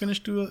Us and like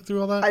finish through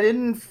all that? I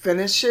didn't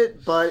finish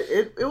it, but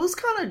it was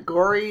kind of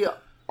gory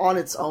on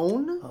its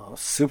own. Oh,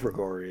 super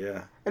gory,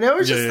 yeah. And it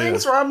was just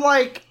things where I'm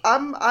like,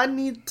 I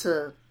need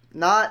to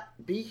not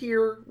be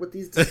here with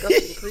these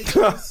disgusting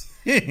creatures.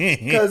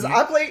 Because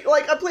I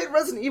played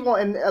Resident Evil,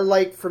 and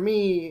like for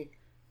me,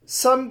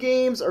 some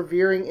games are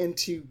veering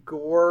into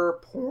gore,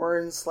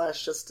 porn /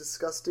 just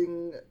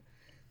disgusting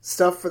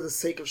stuff for the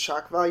sake of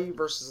shock value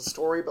versus a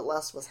story. But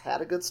Last of Us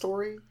had a good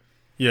story.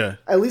 Yeah.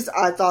 At least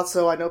I thought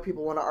so. I know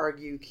people want to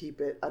argue,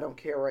 keep it. I don't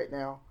care right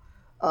now.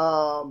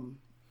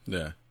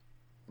 Yeah.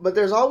 But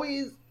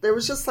it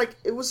was just like,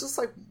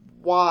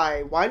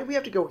 why? Why do we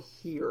have to go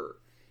here?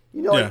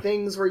 You know, like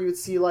things where you would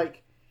see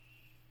like,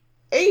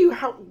 hey,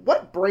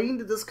 what brain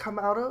did this come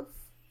out of?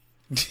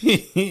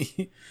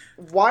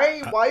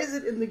 Why is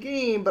it in the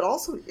game? But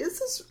also, is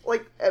this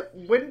like,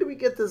 when do we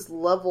get this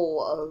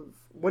level of,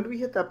 when do we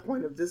hit that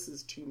point of this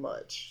is too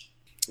much?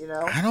 You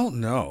know? I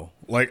don't know.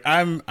 Like,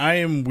 I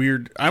am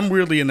weird. I'm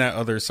weirdly in that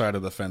other side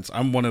of the fence.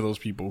 I'm one of those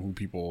people who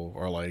people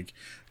are like,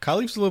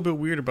 Khalif's a little bit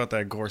weird about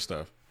that gore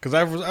stuff. Because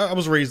I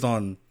was raised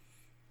on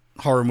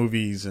horror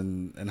movies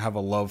and have a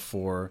love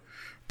for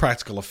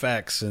practical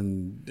effects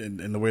and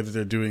the way that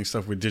they're doing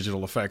stuff with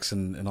digital effects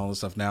and all this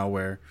stuff now,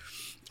 where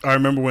I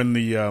remember when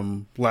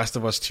the Last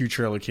of Us 2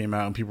 trailer came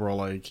out and people were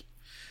like,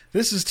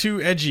 this is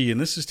too edgy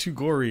and this is too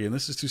gory and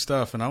this is too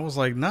stuff. And I was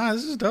like, nah,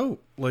 this is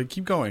dope. Like,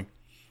 keep going.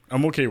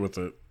 I'm okay with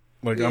it.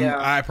 Like,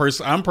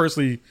 I'm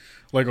personally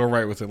like all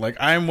right with it. Like,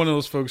 I'm one of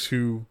those folks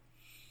who,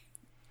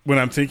 when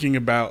I'm thinking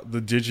about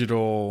the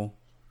digital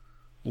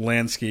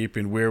landscape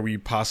and where we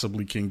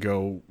possibly can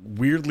go,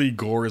 weirdly,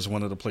 gore is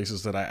one of the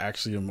places that I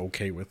actually am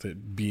okay with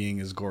it being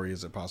as gory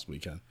as it possibly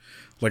can.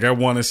 Like, I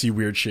want to see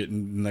weird shit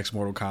in the next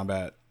Mortal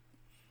Kombat.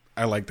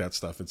 I like that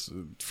stuff.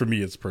 For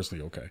me, it's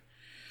personally okay.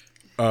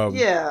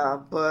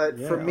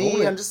 For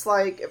me, I'm just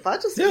like, if I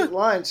just eat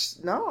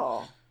lunch,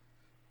 no.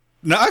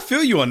 No, I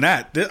feel you on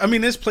that. I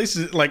mean, there's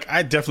places, like,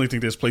 I definitely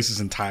think there's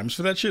places and times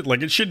for that shit.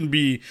 Like, it shouldn't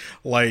be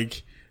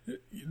like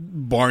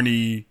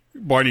Barney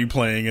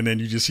playing and then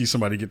you just see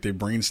somebody get their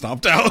brain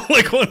stomped out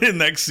like on the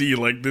next scene.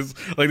 Like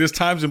there's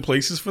times and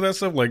places for that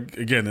stuff. Like,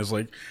 again, there's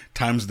like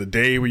times of the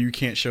day where you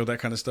can't show that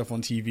kind of stuff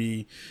on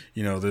TV.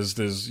 You know,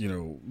 there's you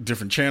know,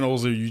 different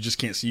channels where you just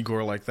can't see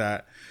gore like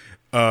that.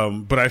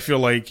 But I feel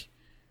like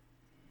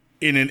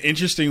in an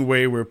interesting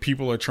way where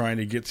people are trying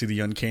to get to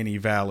the uncanny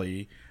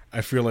valley, I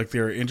feel like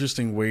there are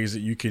interesting ways that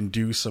you can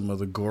do some of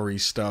the gory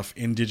stuff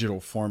in digital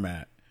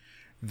format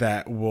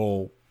that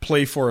will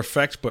play for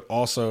effect, but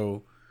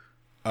also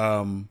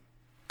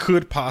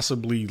could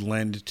possibly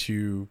lend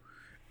to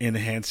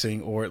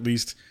enhancing, or at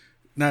least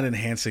not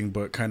enhancing,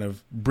 but kind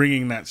of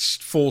bringing that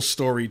full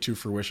story to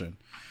fruition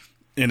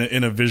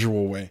in a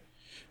visual way,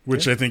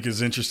 which I think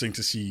is interesting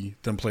to see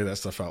them play that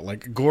stuff out.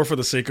 Like, gore for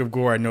the sake of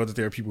gore, I know that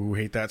there are people who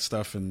hate that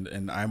stuff,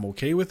 and I'm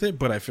okay with it,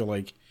 but I feel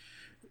like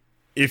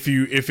if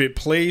it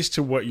plays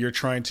to what you're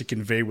trying to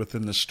convey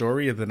within the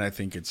story, then I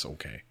think it's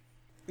okay.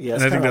 Yeah,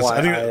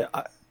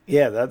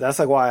 that's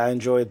like why I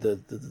enjoyed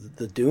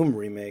the Doom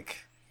remake.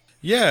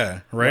 Yeah,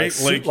 right.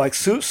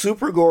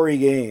 Super gory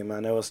game.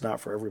 I know it's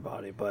not for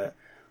everybody, but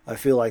I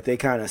feel like they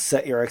kind of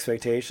set your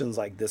expectations.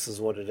 Like, this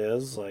is what it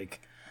is. Like,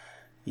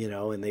 you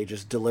know, and they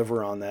just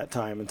deliver on that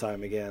time and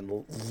time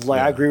again. Like,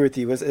 I agree with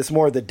you. It's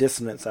more the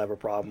dissonance I have a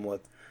problem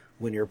with.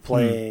 When you're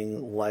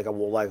playing like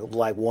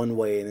one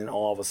way and then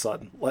all of a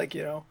sudden, like,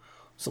 you know,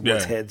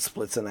 someone's head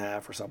splits in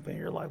half or something.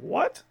 You're like,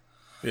 what?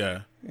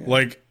 Yeah.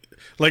 Like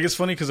it's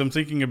funny because I'm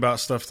thinking about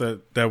stuff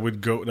that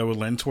would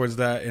lend towards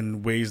that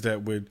in ways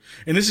that would,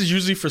 and this is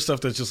usually for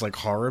stuff that's just like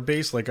horror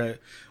based. Like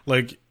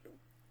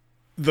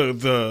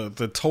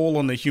the toll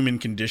on the human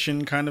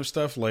condition kind of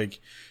stuff.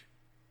 Like,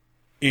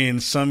 in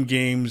some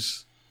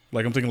games,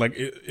 like, I'm thinking, like,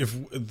 if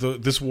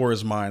This War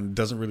Is Mine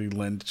doesn't really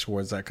lend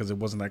towards that because it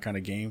wasn't that kind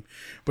of game.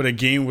 But a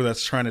game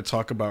that's trying to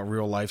talk about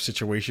real life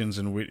situations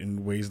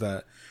in ways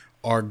that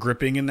are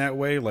gripping in that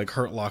way, like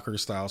Hurt Locker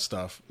style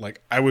stuff,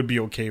 like, I would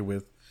be okay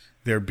with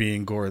there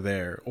being gore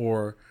there.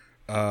 Or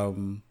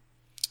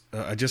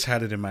I just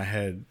had it in my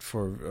head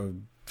for a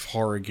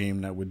horror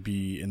game that would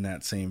be in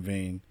that same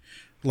vein.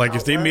 Like,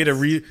 Outlast.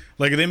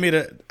 If they made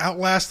a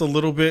Outlast a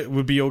little bit,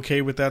 would be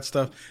okay with that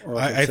stuff. Or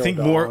I think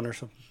more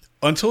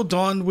Until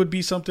Dawn would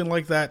be something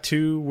like that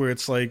too, where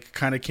it's like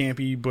kind of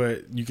campy,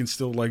 but you can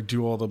still like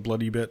do all the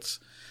bloody bits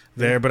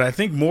there. But I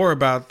think more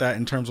about that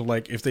in terms of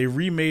like if they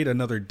remade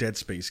another Dead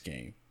Space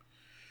game,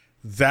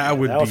 that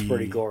was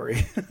pretty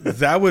gory.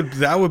 that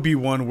would be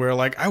one where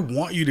like I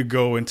want you to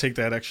go and take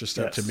that extra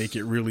step to make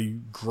it really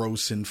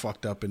gross and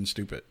fucked up and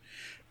stupid.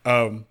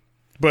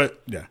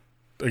 But yeah,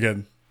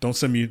 again, don't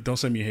send me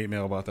hate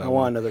mail about that. I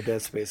want another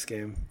Dead Space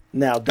game.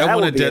 Now that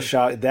would be a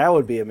shock. That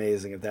would be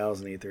amazing if that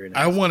was an E3.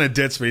 I want a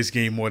Dead Space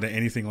game more than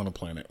anything on the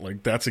planet.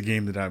 Like that's a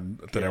game that I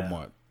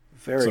want.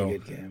 Very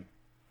good game.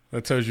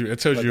 That tells you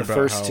about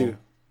the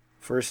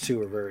first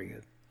two are very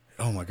good.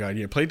 Oh my god,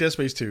 yeah. Play Dead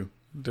Space 2.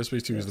 Dead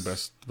Space 2 is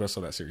the best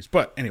of that series.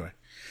 But anyway,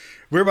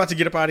 we're about to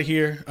get up out of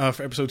here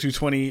for episode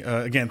 220.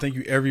 Again, thank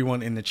you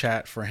everyone in the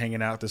chat for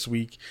hanging out this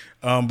week.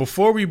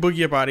 Before we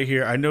boogie up out of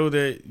here, I know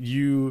that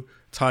you,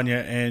 Tanya,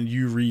 and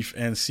you, Reef,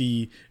 and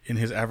C in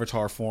his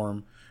avatar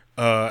form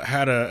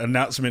had an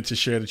announcement to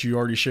share that you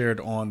already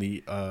shared on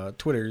the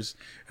Twitters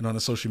and on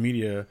the social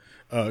media.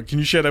 Can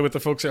you share that with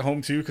the folks at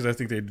home too? Because I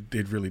think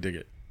they'd really dig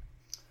it.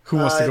 Who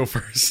wants to go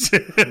first?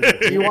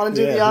 You want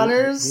to do the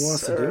honors? Who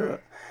wants to do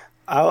it?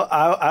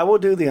 I will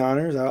do the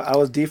honors. I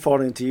was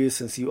defaulting to you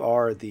since you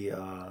are the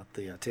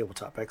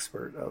tabletop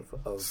expert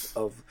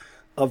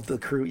of the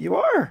crew. You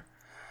are.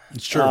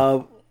 It's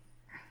true.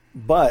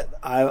 But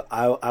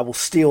I will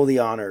steal the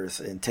honors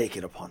and take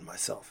it upon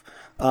myself.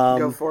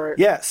 Go for it.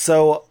 Yeah.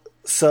 So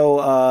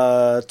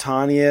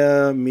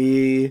Tanya,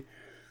 me,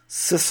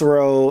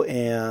 Cicero,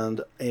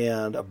 and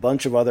a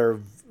bunch of other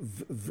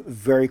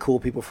very cool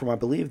people from, I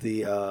believe,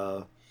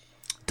 the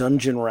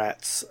Dungeon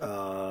Rats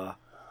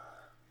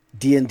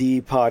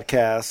D&D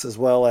podcast, as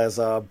well as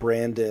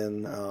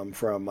Brandon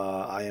from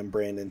I Am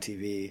Brandon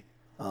TV.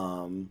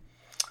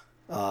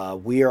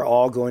 We are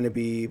all going to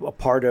be a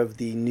part of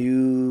the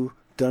new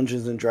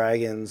Dungeons and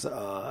Dragons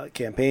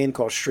campaign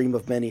called Stream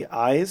of Many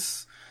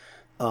Eyes.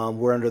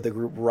 We're under the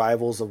group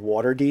Rivals of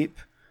Waterdeep.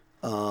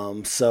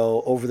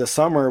 So over the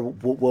summer,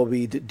 we'll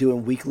be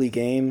doing weekly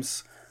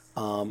games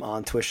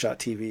on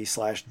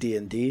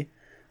twitch.tv/D&D.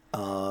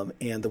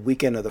 And the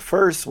weekend of the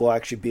 1st, we'll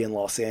actually be in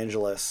Los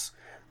Angeles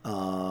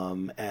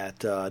at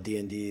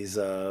D&D's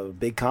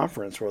big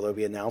conference where they'll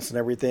be announcing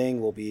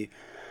everything. We'll be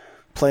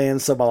playing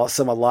some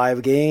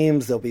live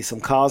games. There'll be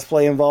some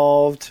cosplay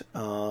involved,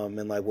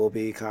 and like we'll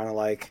be kind of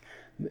like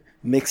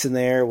mixing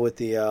there with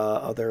the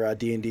other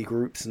D&D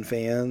groups and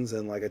fans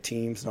and like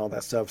teams and all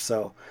that stuff.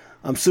 So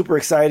I'm super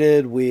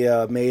excited. We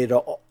made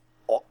all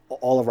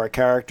of our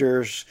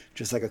characters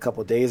just like a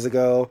couple of days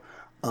ago.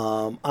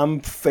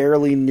 I'm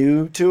fairly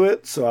new to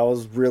it, so I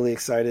was really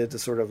excited to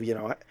sort of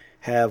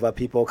have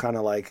people kind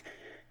of like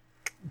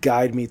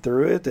guide me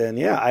through it. And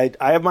yeah,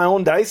 I have my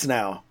own dice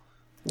now,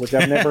 which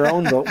I've never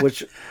owned,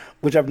 which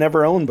I've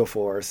never owned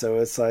before. So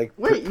it's like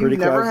wait, you've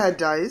never had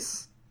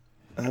dice?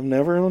 I've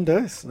never owned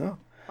dice. No.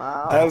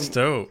 Wow, that's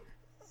dope.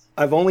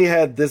 I've only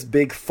had this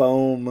big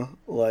foam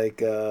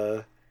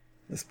thing.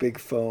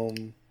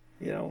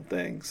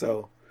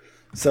 So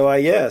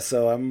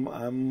I'm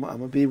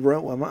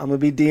gonna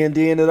be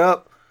D&D'ing it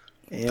up.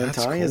 And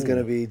that's Tanya's cool. going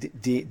to be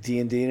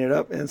D&D'ing it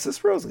up, and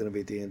Cicero's going to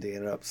be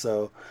D&D'ing it up.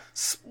 So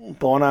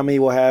Spawn on Me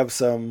will have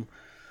some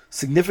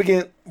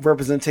significant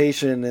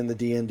representation in the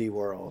D&D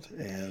world,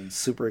 and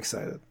super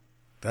excited.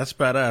 That's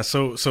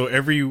badass. So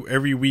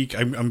every week,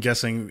 I'm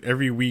guessing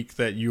every week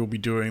that you'll be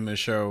doing the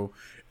show,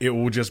 it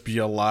will just be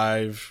a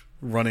live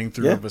running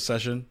through of a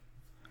session.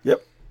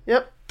 Yep.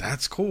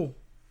 That's cool.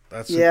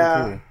 That's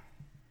super cool.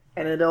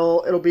 And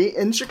it'll be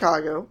in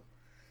Chicago.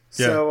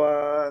 Yeah.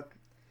 So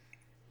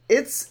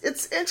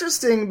it's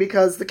interesting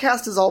because the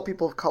cast is all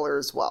people of color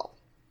as well.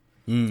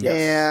 Yes.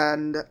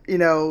 And,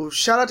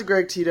 shout out to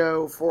Greg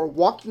Tito for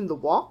walking the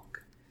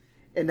walk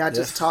and not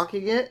just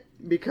talking it,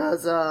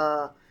 because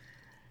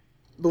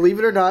believe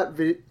it or not,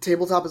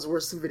 tabletop is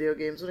worse than video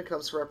games when it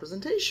comes to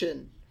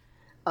representation.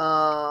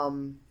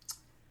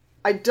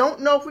 I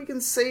don't know if we can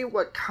say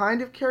what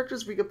kind of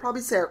characters. We could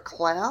probably say our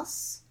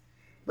class,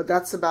 but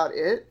that's about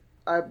it.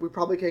 We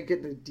probably can't get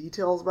into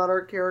details about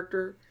our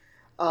character.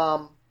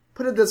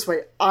 Put it this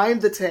way,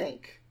 I'm the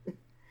tank.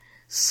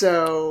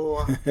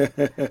 So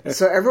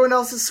everyone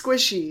else is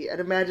squishy and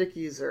a magic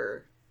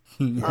user.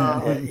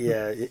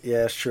 Yeah,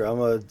 it's true. I'm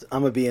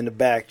gonna be in the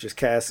back just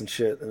casting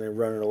shit and then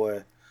running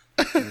away.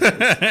 That's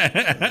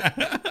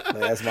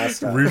my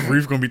style.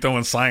 Reef gonna be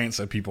throwing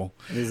science at people.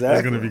 Exactly.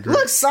 It's gonna be great.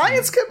 Look,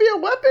 science could be a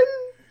weapon.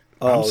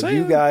 Oh,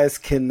 you guys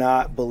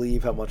cannot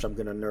believe how much I'm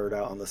gonna nerd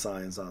out on the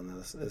science on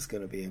this. It's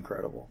gonna be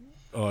incredible.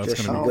 Oh,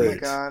 it's gonna be wait. Oh my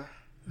god.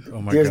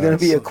 Oh my There's god. going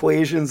to be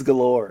equations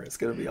galore. It's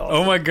going to be awesome.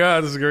 Oh my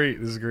god, this is great.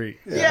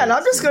 Yeah, and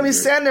I'm just going to be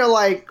standing there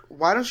like,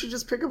 why don't you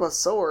just pick up a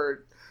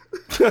sword?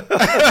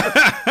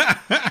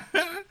 I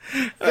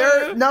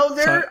don't know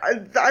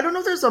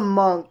if there's a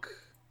monk.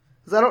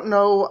 Because I don't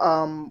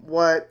know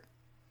what...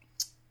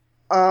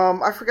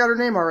 I forgot her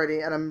name already,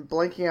 and I'm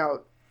blanking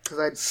out.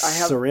 Because I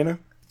have...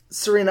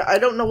 Serena. I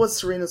don't know what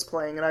Serena's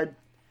playing, and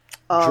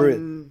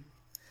Druid.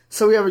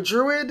 So we have a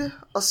druid,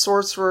 a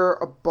sorcerer,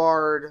 a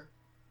bard...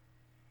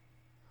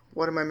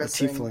 What am I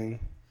missing?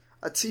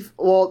 A tiefling.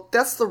 Well,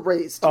 that's the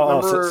race. Do you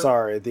remember?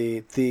 Sorry.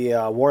 The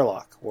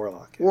warlock.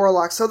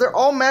 Warlock. So they're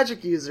all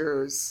magic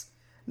users.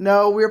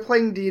 No, we are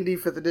playing D&D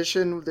 5th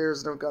edition.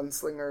 There's no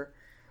gunslinger.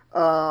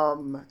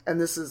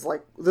 and this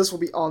will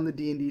be on the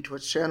D&D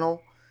Twitch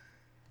channel.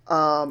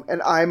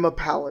 And I'm a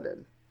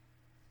paladin,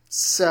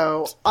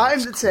 so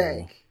I'm the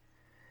tank.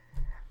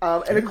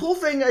 And a cool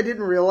thing I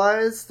didn't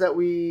realize that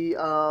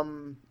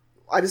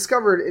I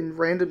discovered in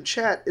random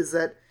chat is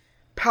that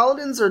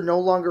paladins are no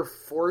longer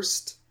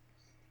forced.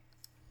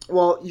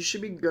 Well, you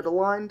should be good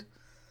aligned,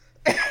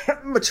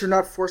 but you're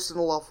not forced in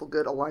a lawful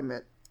good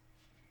alignment.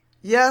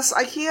 Yes,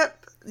 I can't.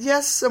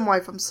 Yes,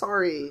 Simwife, I'm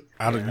sorry.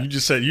 You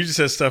just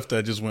said stuff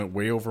that just went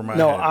way over my head.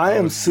 No, I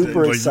am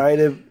super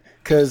excited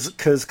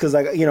because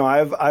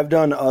I've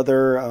done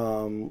other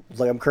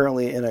I'm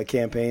currently in a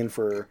campaign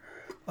for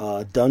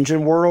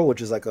Dungeon World,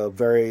 which is like a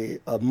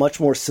much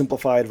more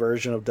simplified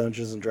version of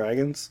Dungeons and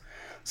Dragons.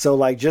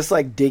 So just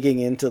digging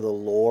into the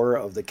lore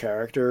of the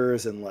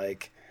characters and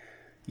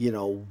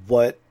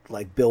what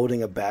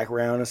building a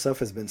background and stuff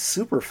has been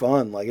super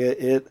fun.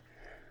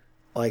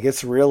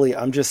 It's really,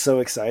 I'm just so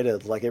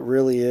excited. It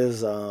really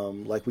is,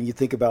 when you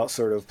think about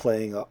sort of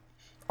playing a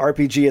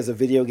RPG as a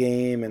video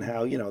game and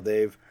how,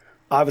 they've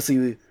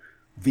obviously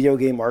video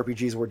game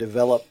RPGs were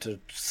developed to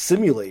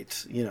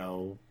simulate,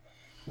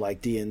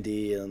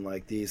 D&D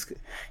and these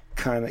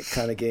kind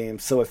of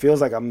games. So it feels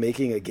like I'm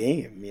making a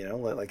game,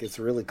 it's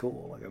really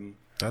cool. I'm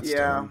totally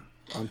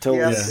into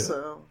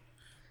it.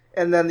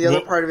 And then the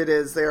other part of it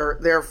is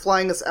they're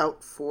flying us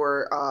out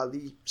for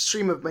the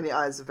Stream of Many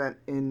Eyes event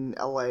in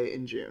LA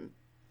in June.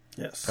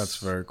 Yes, that's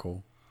very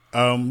cool.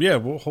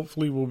 Well,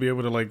 hopefully we'll be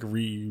able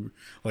to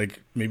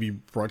maybe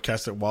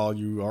broadcast it while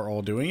you are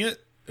all doing it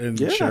and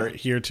share it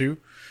here too.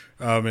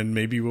 And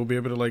maybe we'll be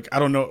able to I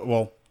don't know.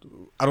 Well,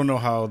 I don't know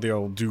how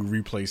they'll do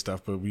replay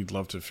stuff, but we'd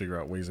love to figure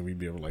out ways that we'd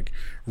be able to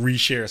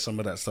reshare some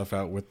of that stuff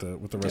out with the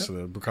rest of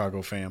the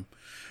Bricago fam,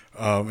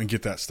 and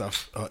get that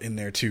stuff in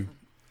there too.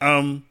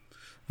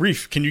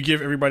 Reef, can you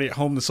give everybody at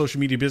home the social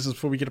media business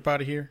before we get up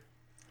out of here?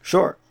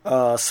 Sure.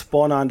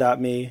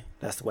 Spawnon.me.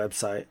 That's the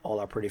website. All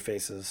our pretty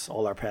faces,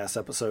 all our past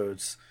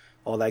episodes,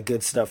 all that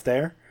good stuff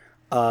there.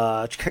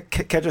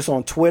 Catch us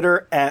on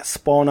Twitter at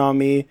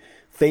SpawnOnMe,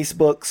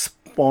 Facebook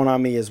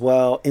SpawnOnMe as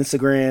well,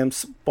 Instagram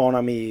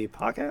SpawnOnMe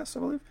Podcast, I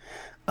believe,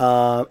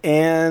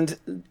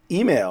 and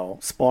email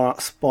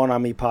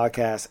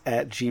SpawnOnMePodcast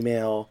at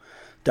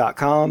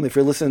gmail.com. If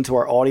you're listening to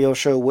our audio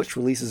show, which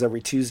releases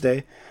every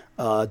Tuesday,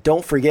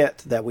 don't forget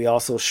that we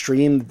also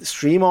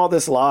stream all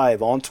this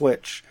live on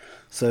Twitch.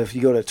 So if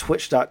you go to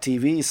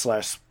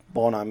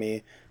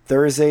twitch.tv/SpawnOnMe,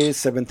 Thursdays,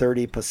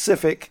 7:30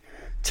 Pacific,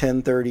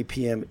 10:30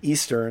 p.m.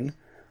 Eastern,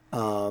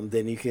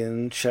 then you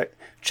can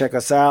check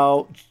us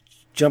out,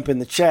 jump in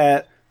the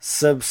chat,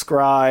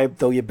 subscribe,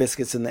 throw your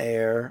biscuits in the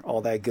air, all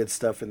that good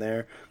stuff in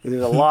there.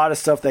 There's a lot of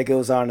stuff that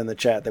goes on in the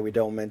chat that we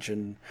don't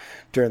mention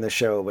during the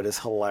show, but it's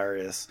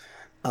hilarious.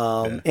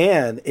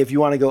 And if you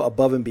want to go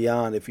above and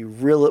beyond, if you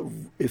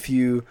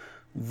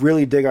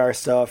really dig our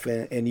stuff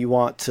and you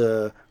want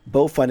to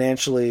both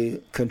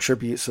financially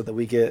contribute so that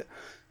we get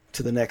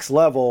to the next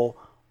level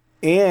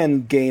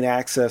and gain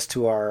access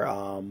to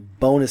our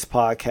bonus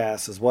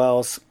podcasts as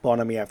well, Spawn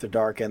on Me After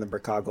Dark and the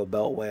Bricago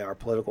Beltway, our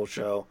political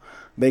show,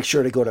 make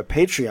sure to go to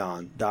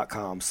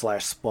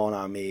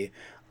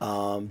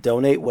patreon.com/SpawnOnMe.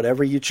 Donate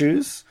whatever you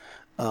choose,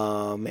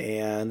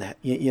 and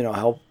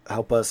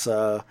help us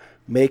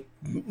make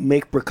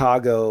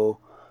Bricago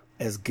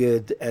as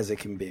good as it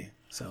can be.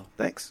 So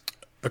thanks.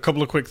 A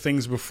couple of quick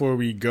things before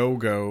we go.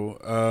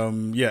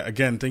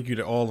 Again, thank you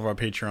to all of our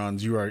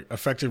patrons. You are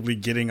effectively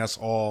getting us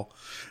all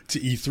to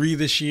E3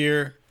 this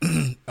year.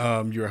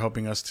 You are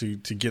helping us to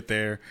get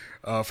there.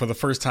 For the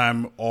first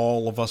time,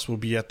 all of us will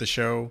be at the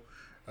show,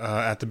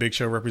 at the big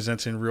show,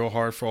 representing real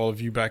hard for all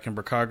of you back in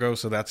Bricago.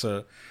 So that's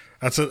a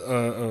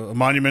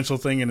monumental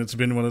thing, and it's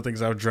been one of the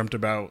things I've dreamt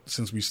about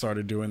since we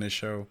started doing this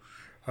show.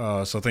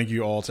 So thank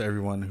you all to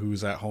everyone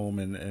who's at home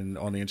and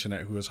on the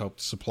internet who has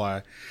helped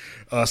supply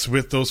us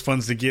with those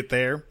funds to get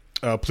there.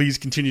 Please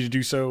continue to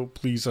do so.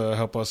 Please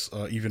help us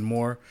even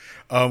more.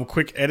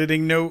 Quick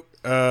editing note.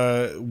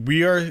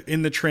 We are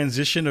in the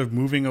transition of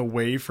moving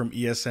away from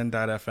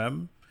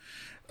ESN.FM.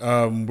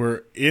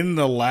 We're in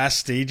the last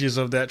stages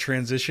of that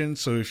transition.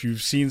 So if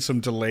you've seen some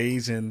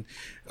delays in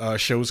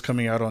shows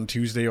coming out on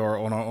Tuesday or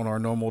on our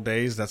normal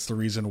days, that's the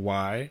reason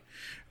why.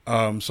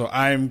 So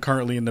I'm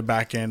currently in the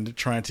back end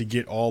trying to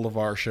get all of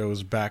our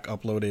shows back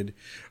uploaded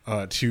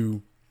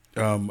to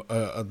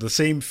the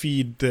same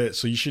feed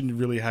so you shouldn't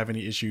really have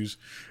any issues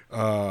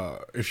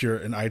if you're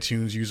an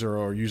iTunes user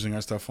or using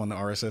our stuff on the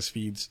RSS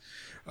feeds.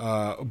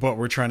 But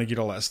we're trying to get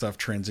all that stuff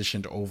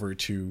transitioned over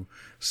to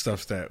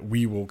stuff that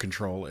we will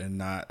control and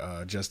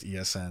not just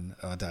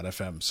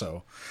ESN.FM.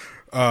 So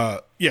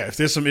if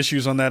there's some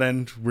issues on that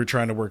end, we're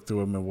trying to work through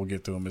them, and we'll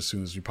get through them as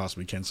soon as we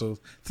possibly can. So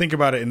think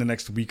about it in the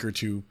next week or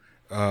two.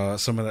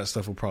 Some of that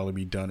stuff will probably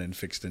be done and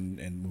fixed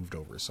and moved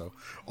over. So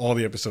all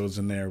the episodes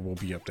in there will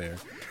be up there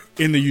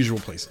in the usual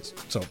places.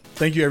 So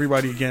thank you,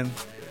 everybody, again.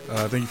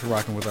 Thank you for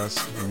rocking with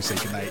us. Let me say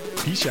goodnight.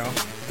 Peace, y'all.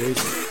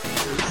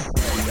 Peace.